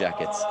 go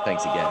Jackets.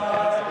 Thanks again,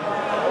 Kat.